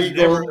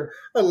it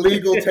a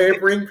legal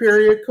tampering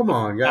period. Come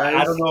on, guys.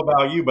 I don't know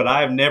about you, but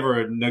I have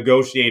never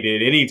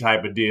negotiated any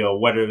type of deal,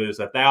 whether it's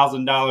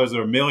 $1,000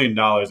 or $1 million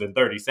in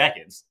 30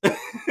 seconds.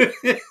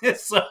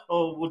 So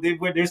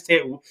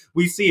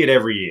we see it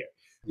every year.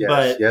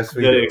 Yes,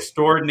 we do.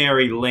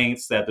 Extraordinary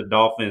lengths that the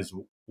Dolphins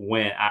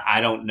went,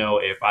 I don't know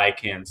if I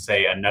can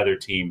say another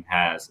team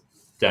has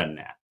done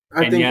that.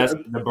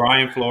 The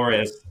Brian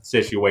Flores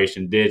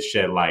situation did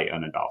shed light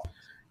on the Dolphins.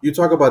 You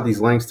talk about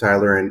these lengths,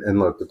 Tyler, and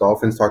look, the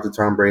Dolphins talked to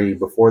Tom Brady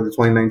before the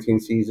 2019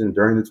 season,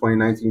 during the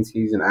 2019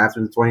 season, after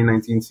the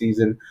 2019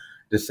 season,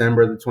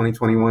 December of the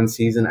 2021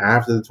 season,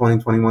 after the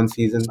 2021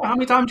 season. So how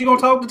many times you gonna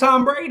talk to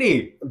Tom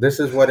Brady? This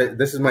is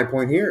my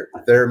point here.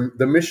 They're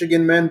the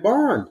Michigan men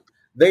bond.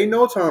 They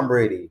know Tom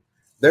Brady.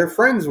 They're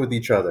friends with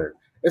each other.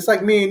 It's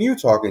like me and you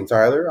talking,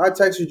 Tyler. I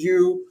texted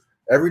you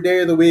every day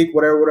of the week,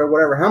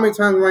 whatever. How many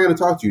times am I going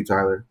to talk to you,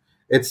 Tyler?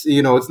 It's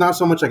it's not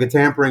so much like a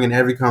tampering, and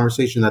every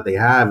conversation that they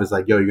have is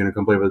like, yo, you're going to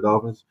come play for the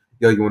Dolphins?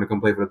 Yo, you want to come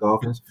play for the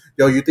Dolphins?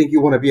 Yo, you think you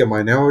want to be a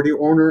minority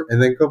owner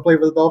and then come play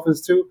for the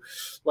Dolphins too?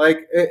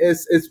 Like,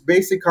 it's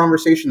basic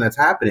conversation that's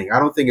happening. I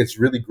don't think it's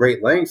really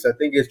great lengths. I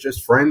think it's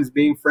just friends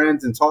being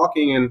friends and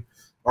talking, and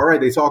all right,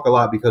 they talk a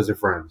lot because they're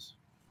friends.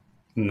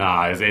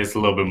 Nah, it's a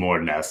little bit more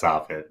than that,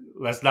 Safed.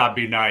 Let's not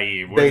be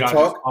naive. They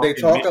talk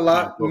a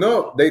lot.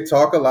 No, they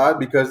talk a lot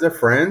because they're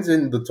friends,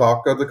 and the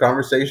talk of the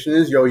conversation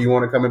is, yo, you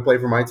want to come and play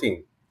for my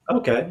team?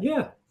 Okay,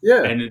 yeah.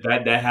 Yeah. And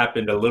that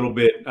happened a little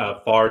bit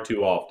far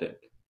too often.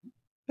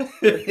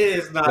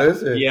 It's not.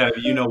 Listen. Yeah,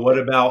 what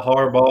about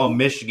Harbaugh and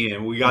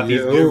Michigan? We got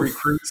these good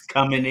recruits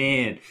coming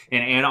in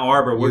Ann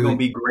Arbor. We're going to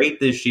be great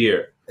this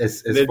year.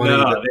 It's funny.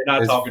 No, they're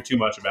not talking too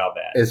much about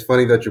that. It's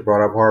funny that you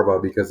brought up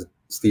Harbaugh because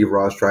Steve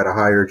Ross tried to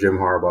hire Jim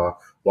Harbaugh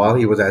while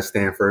he was at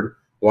Stanford,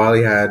 while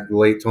he had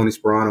late Tony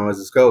Sparano as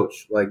his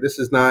coach. Like, this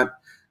is not,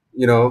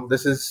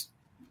 this is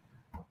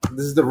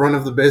the run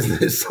of the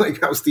business, like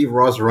how Steve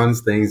Ross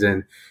runs things.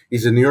 And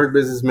he's a New York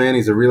businessman.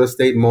 He's a real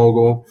estate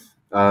mogul,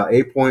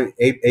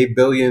 $8.8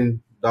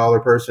 billion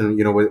person,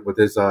 with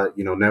his,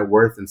 net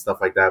worth and stuff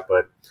like that.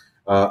 But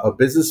a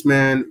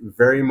businessman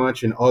very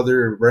much in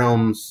other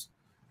realms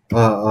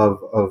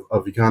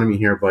of economy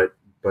here, but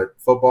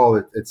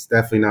football, it's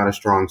definitely not a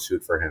strong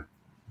suit for him.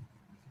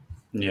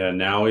 Yeah,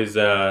 now he's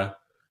on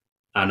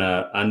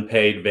a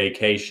unpaid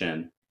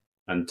vacation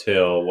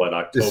until what,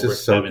 This October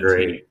is so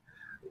great.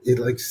 17th.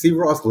 Like Steve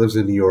Ross lives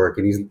in New York,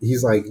 and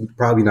he's like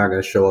probably not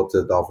going to show up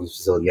to the Dolphins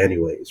facility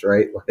anyways,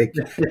 right? Like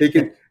he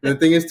can. And the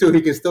thing is too,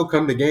 he can still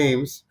come to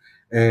games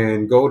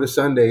and go to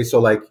Sundays. So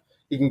like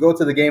he can go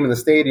to the game in the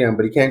stadium,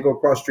 but he can't go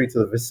across the street to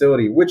the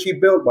facility, which he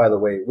built, by the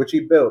way. Which he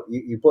built.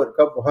 He put a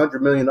couple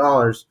 $100 million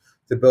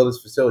to build his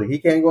facility. He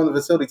can't go in the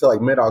facility till like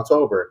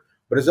mid-October,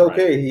 but it's Right.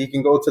 okay. He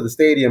can go to the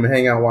stadium and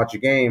hang out, and watch a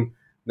game.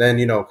 Then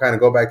kind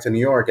of go back to New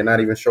York and not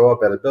even show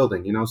up at a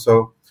building.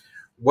 So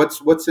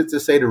what's it to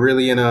say to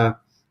really in a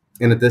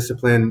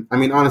discipline? I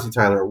mean, honestly,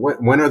 Tyler,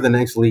 when are the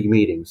next league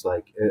meetings?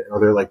 Like, are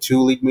there like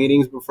 2 league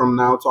meetings from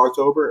now to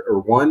October, or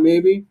one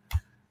maybe?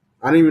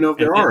 I don't even know if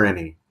And there then, are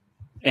any.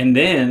 and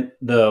then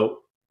the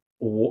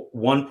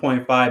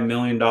 $1.5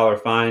 million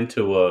fine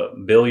to a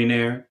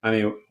billionaire. I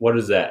mean, what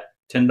is that?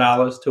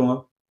 $10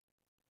 to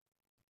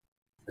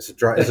It's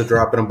a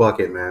drop in a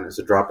bucket, man. It's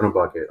a drop in a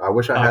bucket. I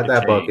wish I had pocket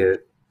that change.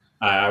 bucket.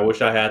 I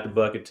wish I had the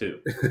bucket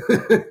too.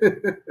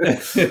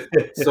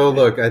 So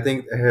look, I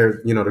think here,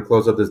 to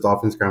close up this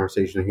Dolphins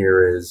conversation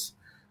here is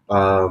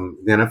the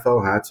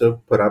NFL had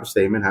to put out a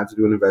statement, had to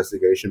do an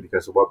investigation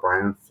because of what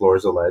Brian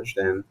Flores alleged,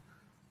 and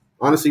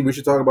honestly, we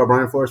should talk about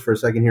Brian Flores for a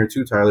second here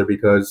too, Tyler,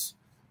 because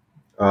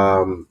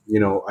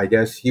I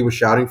guess he was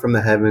shouting from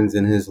the heavens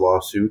in his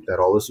lawsuit that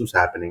all this was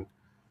happening.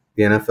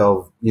 The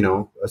NFL,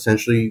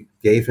 essentially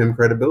gave him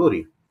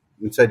credibility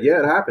and said,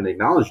 "Yeah, it happened,"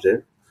 acknowledged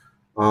it.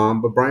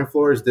 But Brian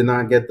Flores did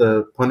not get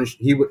the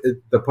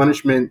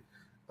punishment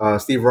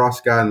Steve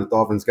Ross got and the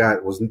Dolphins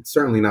got was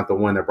certainly not the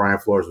one that Brian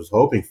Flores was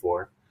hoping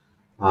for.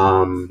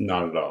 Um,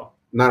 Not at all.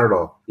 Not at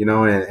all,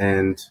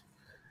 and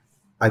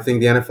I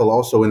think the NFL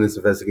also in this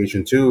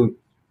investigation too,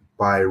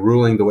 by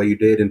ruling the way you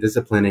did and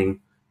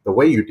disciplining the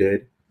way you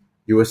did,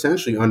 you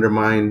essentially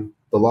undermine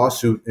the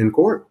lawsuit in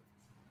court.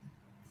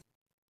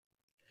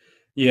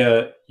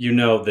 Yeah,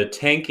 the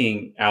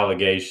tanking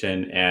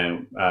allegation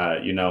and,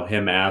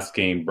 him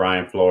asking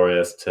Brian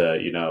Flores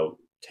to,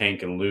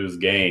 tank and lose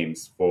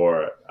games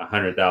for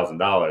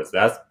 $100,000,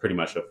 that's pretty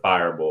much a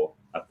fireable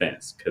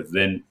offense because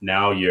then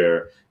now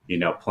you're,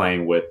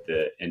 playing with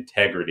the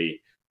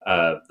integrity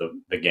of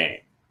the game.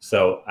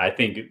 So I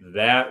think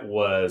that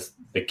was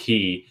the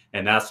key.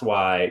 And that's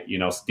why,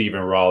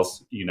 Stephen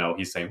Ross,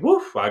 he's saying,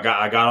 woof, I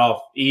got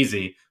off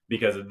easy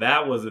because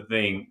that was the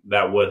thing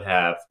that would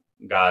have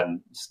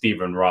gotten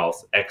Stephen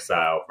Ross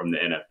exiled from the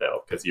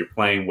NFL because you're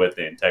playing with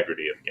the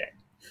integrity of the game.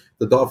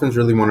 The Dolphins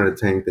really wanted a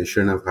tank. They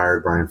shouldn't have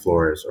hired Brian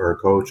Flores or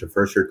a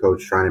first year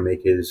coach trying to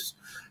make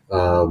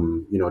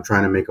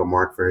trying to make a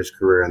mark for his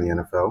career in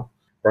the NFL.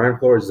 Brian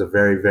Flores is a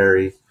very,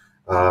 very,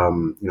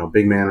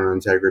 big man on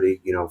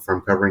integrity.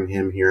 From covering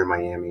him here in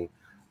Miami,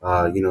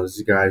 this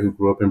is a guy who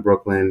grew up in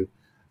Brooklyn,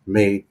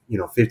 made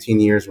 15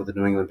 years with the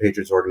New England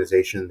Patriots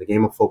organization. The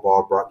game of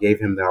football gave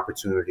him the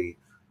opportunity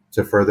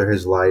to further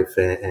his life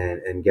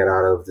and get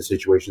out of the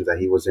situations that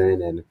he was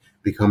in and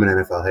become an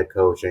NFL head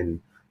coach. And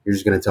you're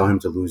just going to tell him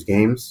to lose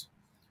games?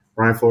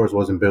 Brian Flores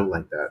wasn't built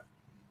like that.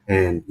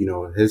 And,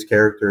 his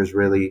character has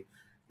really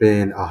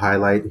been a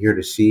highlight here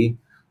to see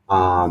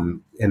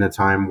in a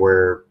time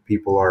where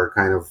people are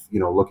kind of,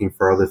 looking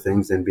for other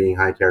things than being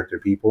high character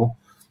people.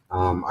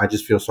 I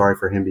just feel sorry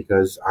for him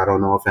because I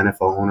don't know if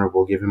NFL owner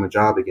will give him a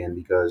job again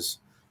because,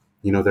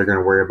 they're going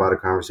to worry about a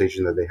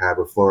conversation that they had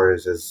with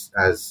Flores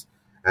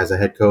as a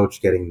head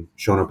coach getting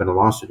shown up in a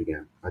lawsuit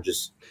again.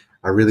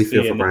 I really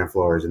feel for Brian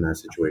Flores in that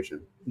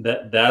situation.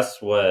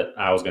 That's what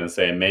I was going to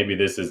say. And maybe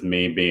this is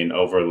me being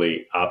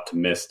overly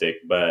optimistic,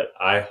 but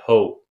I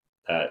hope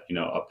that,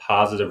 a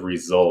positive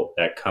result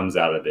that comes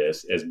out of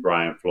this is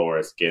Brian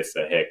Flores gets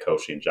a head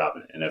coaching job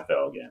in the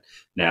NFL again.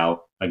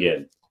 Now,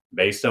 again,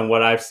 based on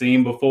what I've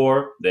seen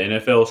before, the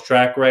NFL's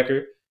track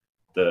record,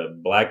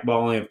 the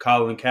blackballing of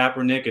Colin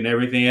Kaepernick and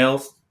everything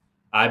else,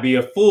 I'd be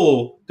a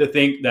fool to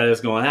think that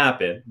it's going to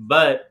happen.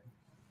 But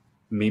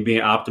me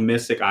being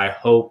optimistic, I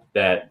hope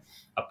that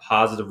a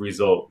positive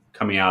result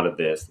coming out of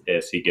this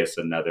is he gets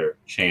another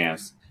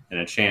chance and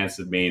a chance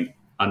of being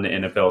on the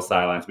NFL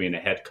sidelines, being a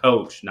head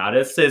coach, not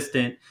an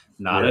assistant,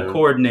 not a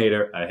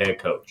coordinator, a head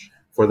coach.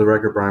 For the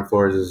record, Brian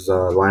Flores is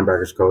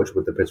linebackers coach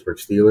with the Pittsburgh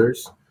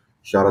Steelers.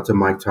 Shout out to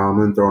Mike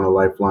Tomlin throwing a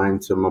lifeline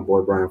to my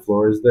boy Brian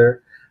Flores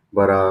there.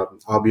 But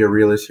I'll be a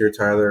realist here,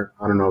 Tyler.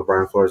 I don't know if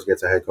Brian Flores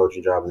gets a head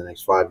coaching job in the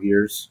next 5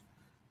 years,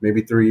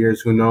 maybe 3 years,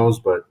 who knows?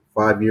 But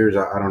 5 years,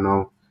 I don't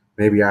know.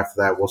 Maybe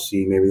after that, we'll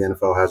see. Maybe the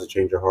NFL has a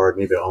change of heart.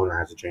 Maybe the owner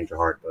has a change of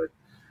heart. But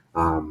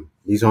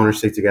these owners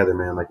stick together,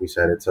 man. Like we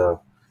said, it's a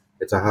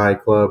high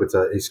club. It's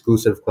an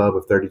exclusive club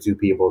of 32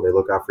 people. They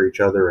look out for each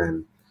other.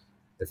 And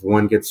if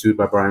one gets sued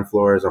by Brian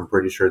Flores, I'm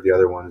pretty sure the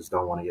other ones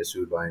don't want to get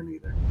sued by him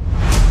either.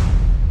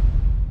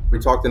 We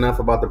talked enough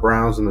about the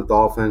Browns and the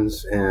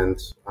Dolphins, and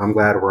I'm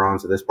glad we're on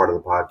to this part of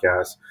the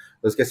podcast.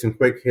 Let's get some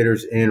quick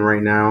hitters in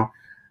right now.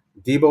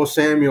 Deebo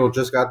Samuel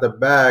just got the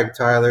bag,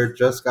 Tyler.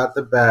 Just got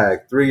the bag.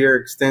 3-year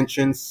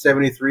extension,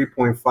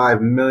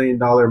 $73.5 million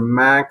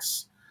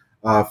max.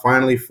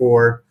 Finally,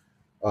 for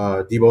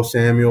Debo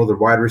Samuel, the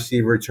wide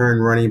receiver,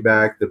 turned running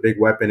back, the big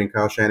weapon in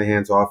Kyle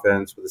Shanahan's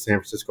offense with the San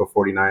Francisco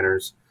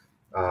 49ers.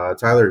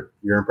 Tyler,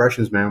 your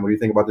impressions, man. What do you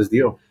think about this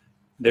deal?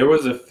 There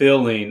was a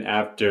feeling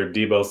after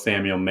Debo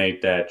Samuel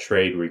made that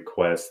trade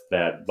request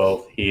that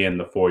both he and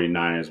the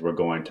 49ers were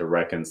going to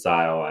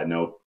reconcile. I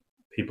know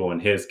people in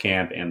his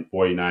camp and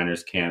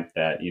 49ers camp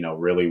that,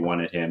 really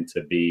wanted him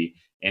to be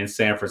in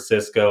San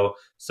Francisco.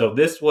 So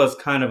this was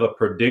kind of a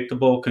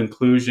predictable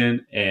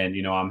conclusion. And,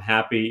 I'm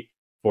happy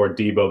for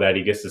Debo that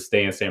he gets to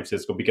stay in San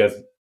Francisco because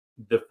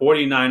the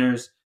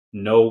 49ers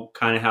know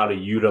kind of how to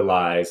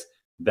utilize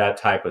that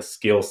type of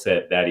skill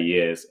set that he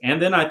is. And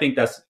then I think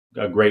that's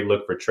a great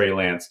look for Trey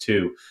Lance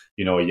too.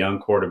 A young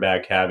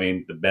quarterback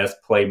having the best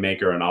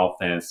playmaker in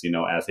offense,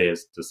 at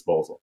his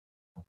disposal.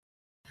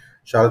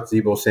 Shout out to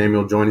Debo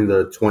Samuel joining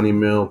the 20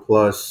 mil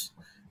plus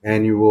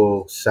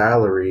annual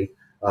salary.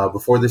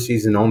 Before this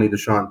season,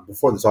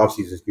 before this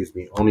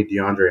offseason, only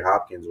DeAndre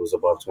Hopkins was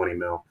above 20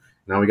 mil.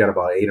 Now we got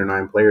about 8 or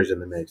 9 players in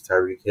the mix.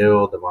 Tyreek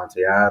Hill,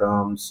 Devontae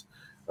Adams,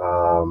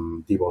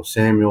 Debo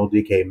Samuel,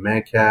 DK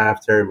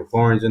Metcalf, Terry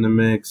McLaurin's in the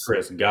mix.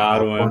 Chris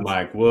Godwin,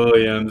 Mike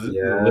Williams,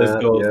 the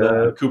list goes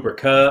on. Cooper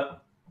Kupp.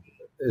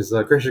 Is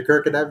Christian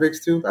Kirk in that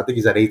mix too? I think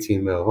he's at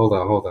 18 mil. Hold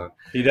on.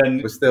 He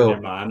doesn't. But still,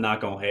 never mind. I'm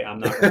not gonna hate. I'm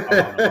not gonna talk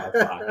about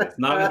nobody's pockets.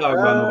 Not gonna talk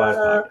about nobody's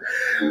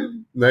pockets.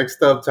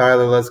 Next up,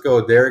 Tyler, let's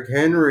go. Derrick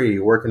Henry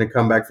working to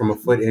come back from a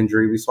foot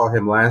injury. We saw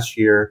him last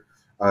year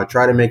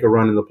try to make a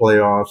run in the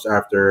playoffs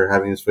after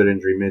having his foot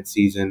injury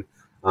mid-season.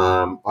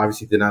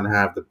 Obviously, did not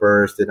have the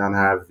burst, did not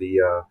have the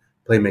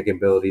playmaking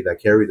ability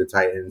that carried the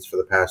Titans for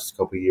the past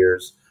couple of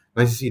years.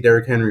 Nice to see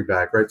Derrick Henry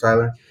back, right,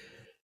 Tyler?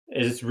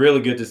 It's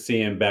really good to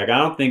see him back. I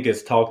don't think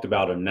it's talked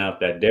about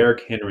enough that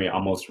Derrick Henry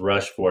almost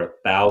rushed for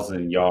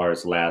 1,000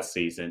 yards last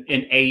season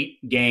in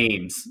 8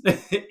 games.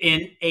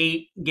 In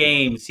 8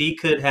 games, he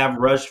could have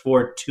rushed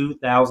for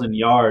 2,000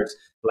 yards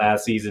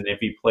last season if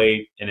he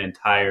played an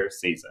entire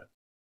season.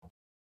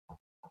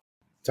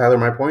 Tyler,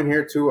 my point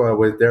here too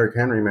with Derrick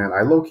Henry, man,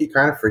 I low-key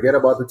kind of forget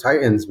about the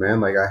Titans, man.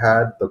 Like I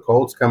had the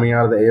Colts coming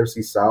out of the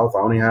AFC South.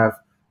 I only have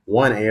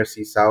one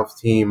AFC South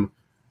team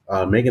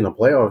making the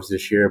playoffs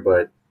this year,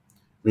 but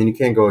I mean, you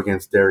can't go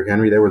against Derrick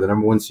Henry. They were the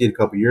number 1 seed a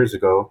couple years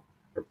ago,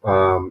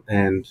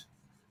 and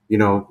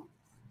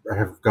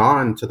have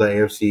gone to the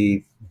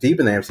AFC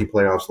deep in the AFC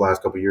playoffs the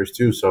last couple of years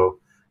too. So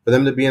for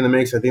them to be in the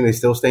mix, I think they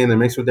still stay in the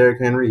mix with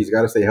Derrick Henry. He's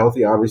got to stay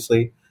healthy.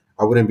 Obviously,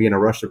 I wouldn't be in a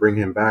rush to bring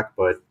him back,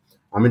 but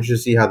I'm interested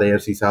to see how the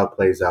AFC South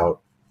plays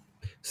out.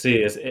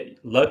 See,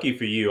 lucky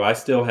for you, I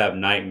still have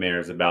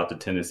nightmares about the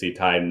Tennessee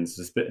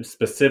Titans,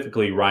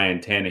 specifically Ryan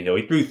Tannehill.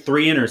 He threw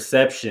 3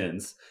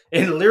 interceptions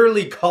and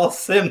literally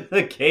cost them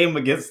the game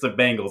against the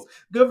Bengals.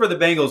 Good for the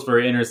Bengals for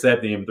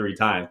intercepting him 3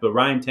 times, but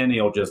Ryan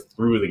Tannehill just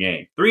threw the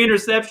game. 3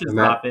 interceptions,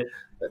 Moffitt.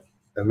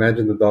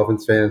 Imagine the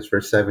Dolphins fans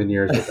for 7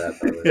 years with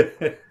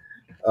that.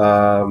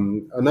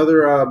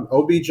 Another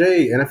OBJ,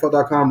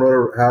 NFL.com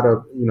had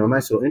a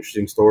nice little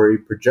interesting story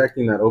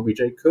projecting that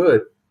OBJ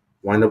could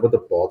wind up with the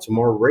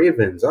Baltimore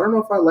Ravens. I don't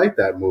know if I like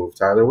that move,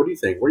 Tyler. What do you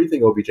think? Where do you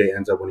think OBJ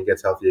ends up when he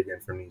gets healthy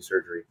again from knee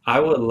surgery? I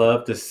would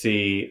love to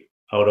see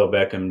Odell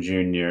Beckham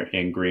Jr.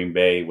 in Green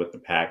Bay with the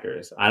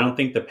Packers. I don't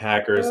think the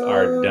Packers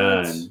are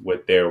done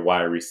with their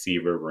wide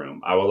receiver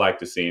room. I would like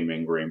to see him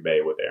in Green Bay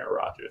with Aaron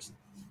Rodgers.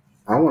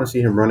 I want to see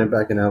him running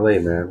back in LA,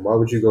 man. Why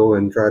would you go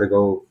and try to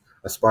go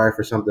aspire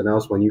for something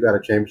else when you got a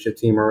championship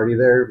team already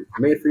there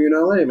made for you in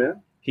LA,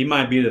 man? He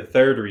might be the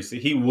third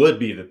receiver. He would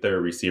be the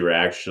third receiver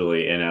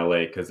actually in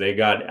LA because they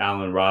got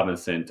Allen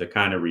Robinson to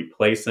kind of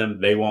replace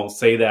him. They won't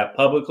say that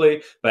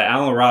publicly, but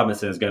Allen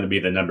Robinson is going to be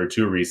the number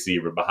 2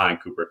 receiver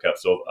behind Cooper Kupp.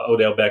 So if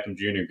Odell Beckham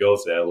Jr.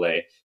 goes to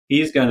LA,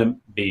 he's going to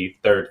be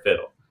third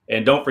fiddle.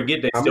 And don't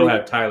forget they still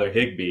have Tyler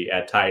Higbee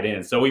at tight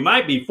end. So he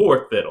might be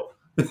fourth fiddle.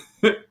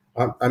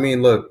 I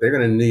mean, look, they're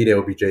going to need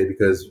LBJ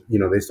because,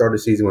 they started the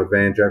season with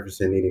Van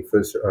Jefferson needing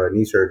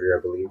knee surgery,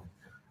 I believe.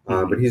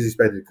 But he's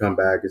expected to come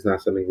back. It's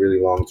not something really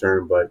long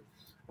term. But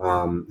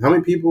how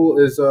many people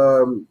is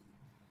Allen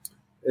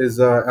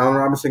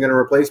Robinson going to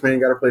replace? Man, you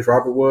got to replace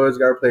Robert Woods.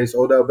 You got to replace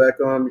Odell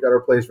Beckham. You got to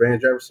replace Van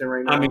Jefferson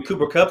right now. I mean,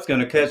 Cooper Kupp's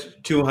going to catch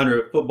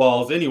 200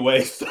 footballs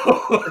anyway, so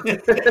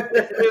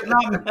there's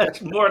not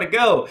much more to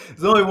go.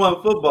 There's only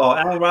one football.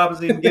 Allen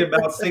Robinson can get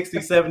about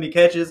 60, 70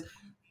 catches.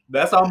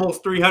 That's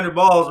almost 300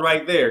 balls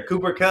right there.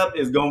 Cooper Kupp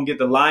is going to get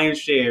the lion's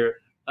share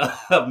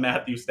of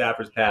Matthew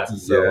Stafford's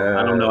passes. So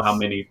I don't know how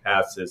many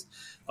passes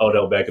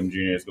Odell Beckham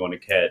Jr. is going to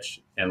catch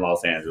in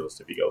Los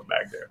Angeles if he goes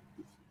back there.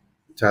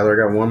 Tyler,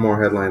 I got one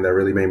more headline that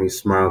really made me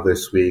smile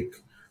this week.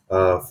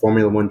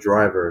 Formula One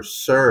driver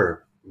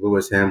Sir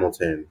Lewis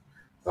Hamilton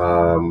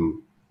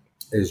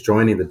is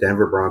joining the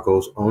Denver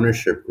Broncos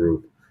ownership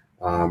group.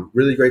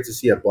 Really great to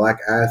see a black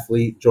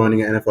athlete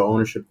joining an NFL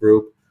ownership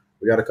group.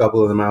 We got a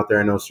couple of them out there.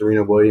 I know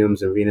Serena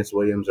Williams and Venus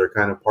Williams are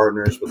kind of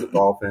partners with the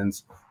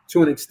Dolphins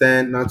to an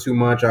extent, not too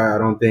much. I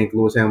don't think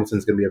Lewis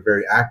Hamilton's going to be a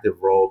very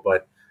active role,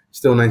 but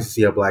still nice to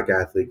see a black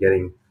athlete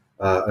getting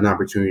an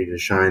opportunity to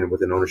shine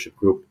with an ownership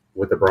group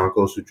with the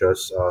Broncos who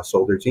just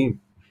sold their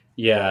team.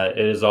 Yeah, it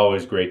is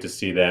always great to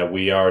see that.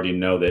 We already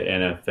know that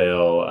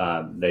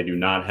NFL, they do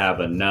not have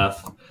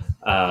enough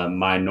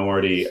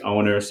minority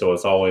owners, so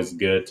it's always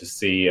good to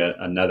see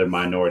another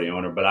minority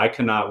owner. But I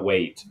cannot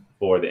wait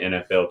for the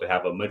NFL to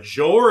have a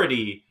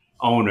majority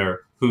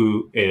owner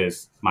who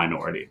is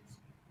minority.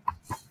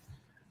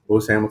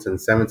 Lewis Hamilton,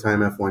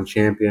 7-time F1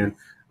 champion.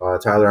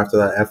 Tyler, after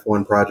that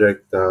F1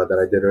 project that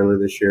I did earlier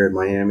this year in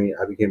Miami,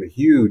 I became a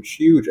huge,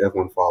 huge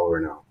F1 follower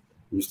now.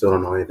 You still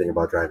don't know anything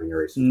about driving a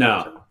race?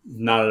 No,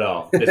 not at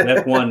all. It's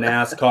F1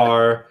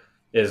 NASCAR.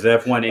 Is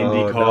F1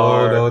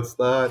 IndyCar? No, it's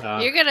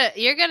not.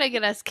 You're gonna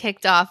get us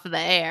kicked off the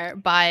air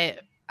by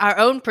our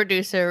own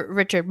producer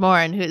Richard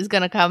Morin, who's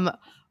gonna come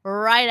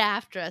right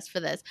after us for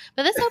this.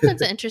 But this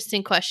opens an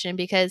interesting question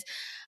because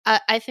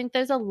I think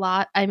there's a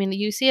lot. I mean,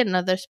 you see it in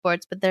other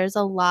sports, but there's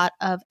a lot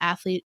of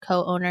athlete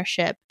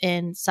co-ownership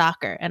in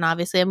soccer. And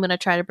obviously, I'm going to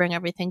try to bring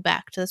everything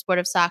back to the sport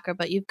of soccer.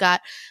 But you've got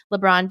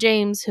LeBron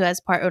James, who has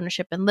part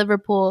ownership in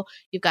Liverpool.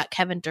 You've got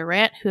Kevin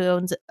Durant, who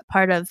owns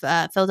part of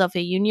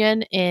Philadelphia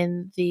Union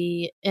in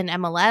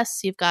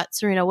MLS. You've got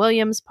Serena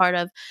Williams, part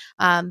of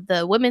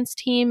the women's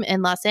team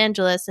in Los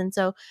Angeles. And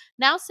so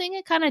now seeing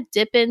it kind of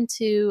dip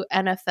into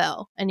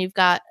NFL, and you've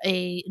got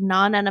a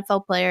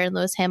non-NFL player in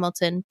Lewis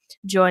Hamilton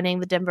joining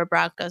the Denver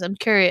Broncos. I'm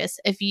curious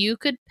if you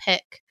could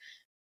pick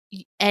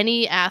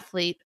any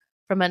athlete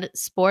from a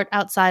sport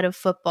outside of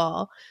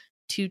football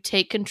to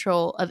take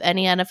control of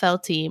any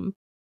NFL team,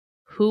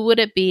 who would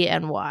it be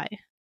and why?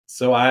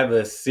 So I have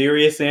a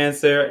serious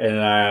answer and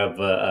I have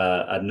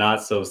a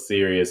not so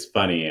serious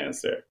funny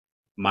answer.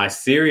 My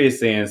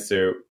serious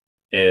answer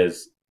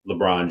is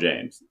LeBron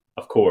James.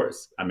 Of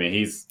course. I mean,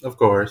 he's of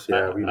course,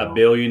 yeah, a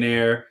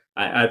billionaire.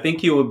 I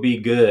think he would be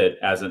good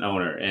as an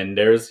owner. And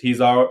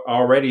he's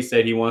already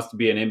said he wants to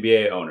be an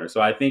NBA owner.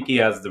 So I think he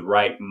has the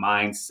right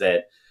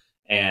mindset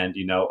and,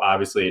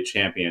 obviously a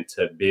champion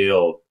to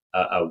build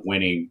a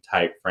winning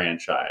type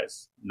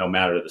franchise, no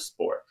matter the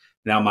sport.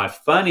 Now, my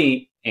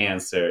funny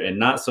answer and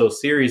not so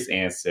serious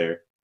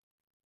answer,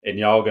 and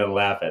y'all gonna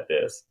laugh at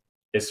this,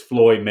 is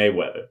Floyd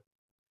Mayweather.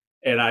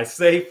 And I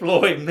say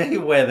Floyd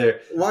Mayweather.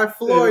 Why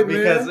Floyd?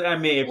 Because man? I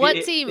mean,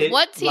 what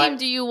team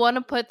do you want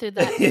to put through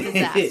that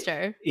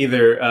disaster?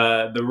 Either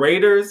the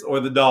Raiders or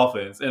the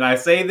Dolphins. And I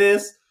say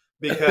this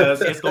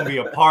because it's gonna be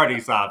a party,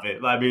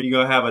 Safit. I mean, you're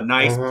gonna have a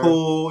nice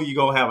pool. You're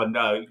gonna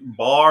have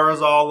bars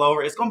all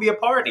over. It's gonna be a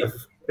party.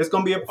 It's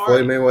gonna be a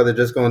party. Floyd Mayweather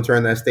just gonna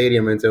turn that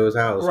stadium into his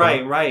house.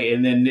 Right, right.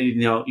 And then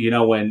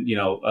when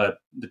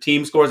the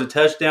team scores a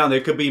touchdown, there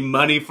could be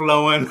money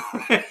flowing.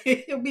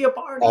 It'll be a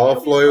party. All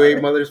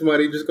Floyd Mayweather's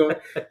money just going.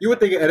 You would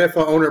think an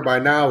NFL owner by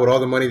now, with all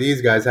the money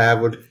these guys have,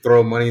 would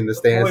throw money in the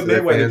stands.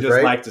 Floyd Mayweather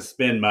just like to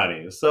spend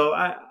money. So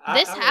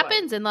this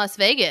happens in Las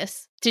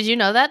Vegas. Did you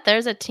know that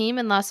there's a team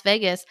in Las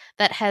Vegas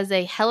that has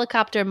a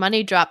helicopter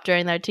money drop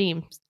during their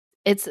team?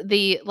 It's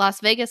the Las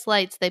Vegas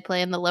Lights. They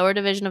play in the lower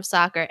division of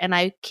soccer. And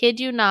I kid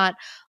you not,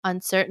 on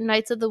certain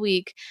nights of the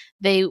week,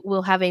 they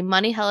will have a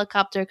money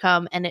helicopter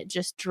come and it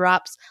just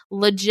drops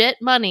legit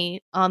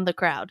money on the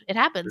crowd. It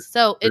happens.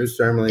 So it's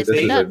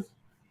done.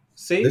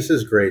 See? This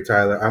is great,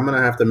 Tyler. I'm going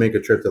to have to make a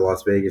trip to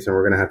Las Vegas and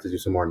we're going to have to do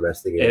some more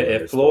investigating.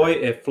 If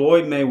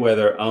Floyd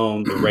Mayweather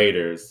owned the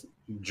Raiders,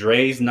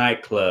 Dre's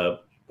nightclub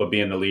would be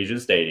in the Legion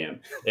Stadium.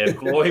 If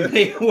Floyd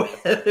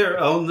Mayweather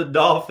owned the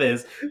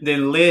Dolphins,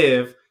 then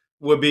Liv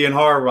would be in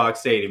Hard Rock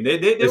Stadium.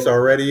 It's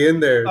already in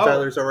there.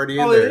 Tyler's already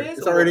in there.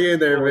 It's already in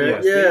there,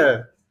 man.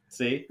 Yeah.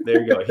 See,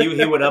 there you go.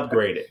 He would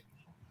upgrade it.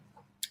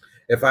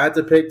 If I had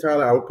to pick,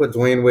 Tyler, I would put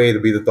Dwayne Wade to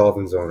be the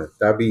Dolphins owner.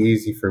 That'd be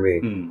easy for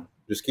me.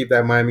 Just keep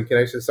that Miami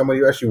connection.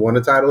 Somebody who actually won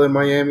a title in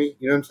Miami.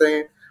 You know what I'm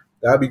saying?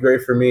 That'd be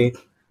great for me.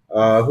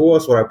 Who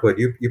else would I put?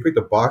 You picked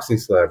a boxing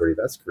celebrity.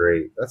 That's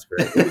great.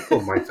 You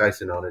put Mike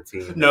Tyson on a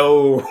team.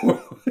 No.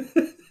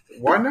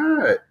 Why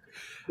not?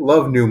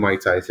 Love new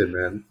Mike Tyson,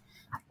 man.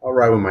 I'll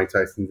ride with Mike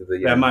Tyson to the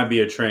end. That might be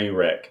a train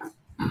wreck.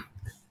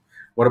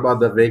 What about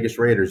the Vegas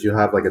Raiders? You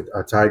have like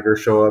a tiger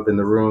show up in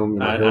the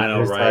room. I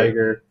know, right?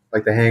 Tiger,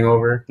 like the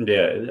Hangover.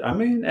 Yeah, I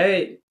mean,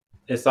 hey,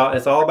 it's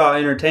all about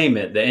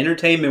entertainment. The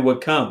entertainment would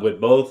come with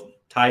both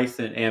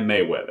Tyson and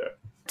Mayweather.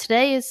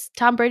 Today is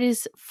Tom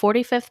Brady's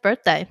 45th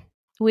birthday.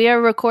 We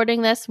are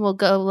recording this. We'll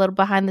go a little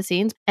behind the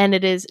scenes, and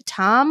it is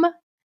Tom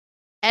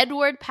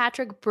Edward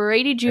Patrick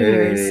Brady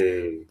Jr.'s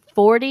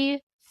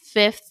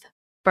 45th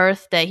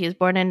birthday. He was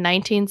born in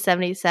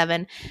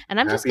 1977, and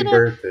I'm just gonna. Happy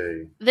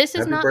birthday! This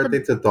is not Happy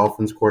birthday to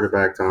Dolphins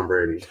quarterback Tom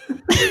Brady.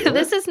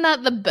 This is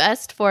not the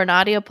best for an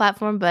audio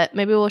platform, but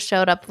maybe we'll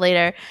show it up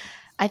later.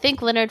 I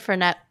think Leonard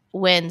Fournette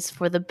wins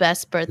for the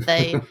best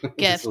birthday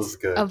gift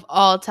of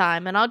all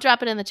time, and I'll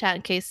drop it in the chat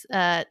in case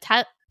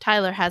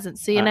Tyler hasn't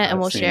seen it, and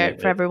we'll share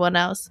it for everyone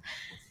else.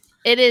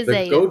 It is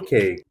a goat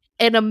cake,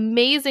 an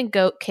amazing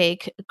goat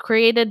cake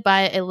created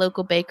by a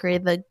local bakery,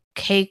 the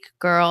Cake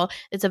Girl.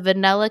 It's a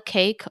vanilla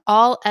cake,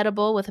 all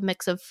edible with a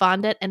mix of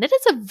fondant, and it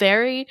is a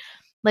very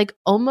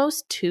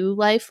almost too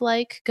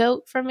lifelike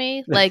goat for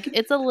me.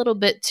 It's a little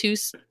bit too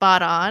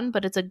spot on,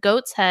 but it's a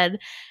goat's head,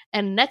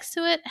 and next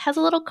to it has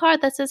a little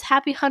card that says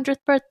happy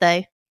 100th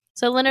birthday.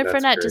 So Leonard That's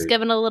Fournette great. just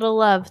giving a little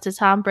love to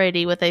Tom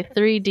Brady with a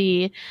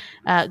 3D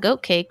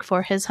goat cake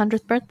for his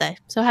 100th birthday.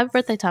 So happy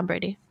birthday, Tom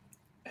Brady.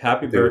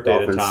 Happy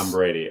birthday to Tom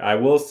Brady. I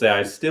will say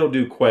I still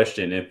do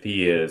question if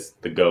he is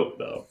the GOAT,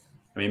 though.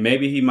 I mean,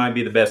 maybe he might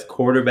be the best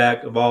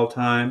quarterback of all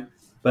time,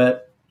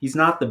 but he's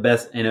not the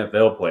best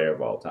NFL player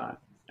of all time.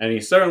 And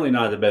he's certainly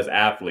not the best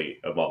athlete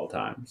of all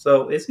time.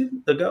 So is he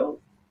the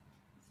GOAT?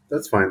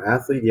 That's fine.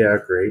 Athlete, yeah,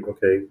 great.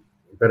 Okay.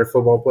 Better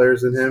football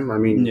players than him? I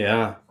mean,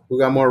 yeah. Who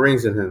got more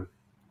rings than him?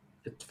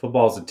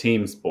 Football's a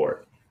team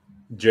sport.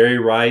 Jerry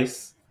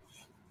Rice.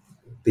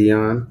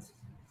 Deion.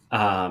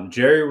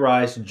 Jerry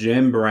Rice,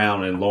 Jim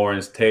Brown, and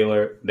Lawrence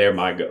Taylor, they're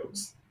my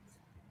GOATs.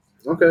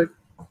 Okay.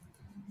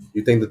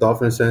 You think the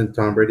Dolphins send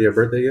Tom Brady a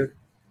birthday gift?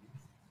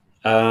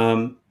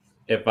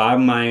 If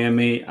I'm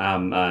Miami,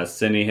 I'm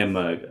sending him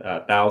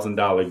a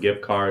 $1,000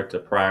 gift card to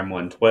Prime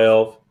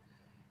 112.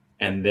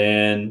 And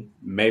then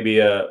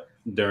maybe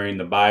during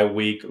the bye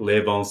week,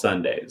 live on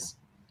Sundays.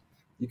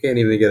 You can't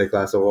even get a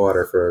glass of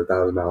water for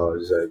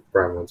 $1,000 at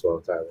Prime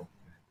 112, Tyler.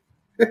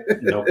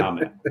 No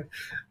comment.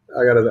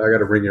 I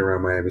gotta bring you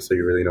around Miami so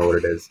you really know what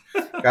it is.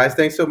 Guys,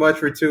 thanks so much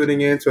for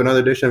tuning in to another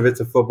edition of It's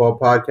a Football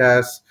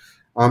Podcast.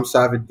 I'm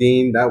Savid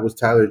Dean. That was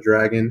Tyler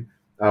Dragon.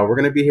 We're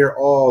going to be here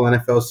all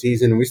NFL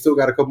season, and we still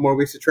got a couple more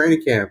weeks of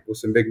training camp with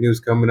some big news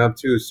coming up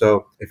too.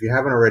 So if you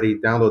haven't already,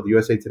 download the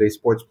USA Today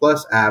Sports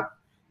Plus app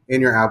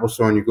in your Apple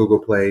Store and your Google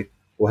Play.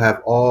 We'll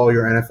have all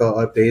your NFL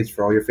updates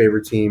for all your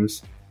favorite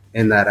teams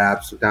in that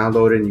app. So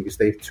download it and you can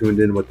stay tuned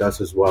in with us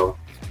as well.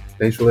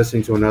 Thanks for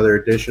listening to another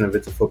edition of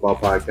It's a Football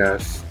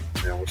Podcast,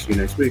 and we'll see you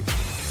next week.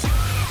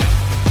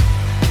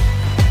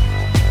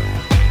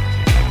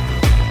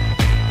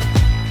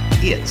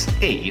 It's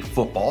a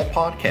Football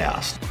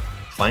Podcast.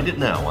 Find it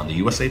now on the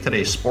USA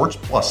Today Sports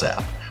Plus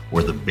app,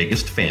 where the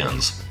biggest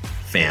fans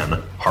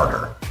fan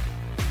harder.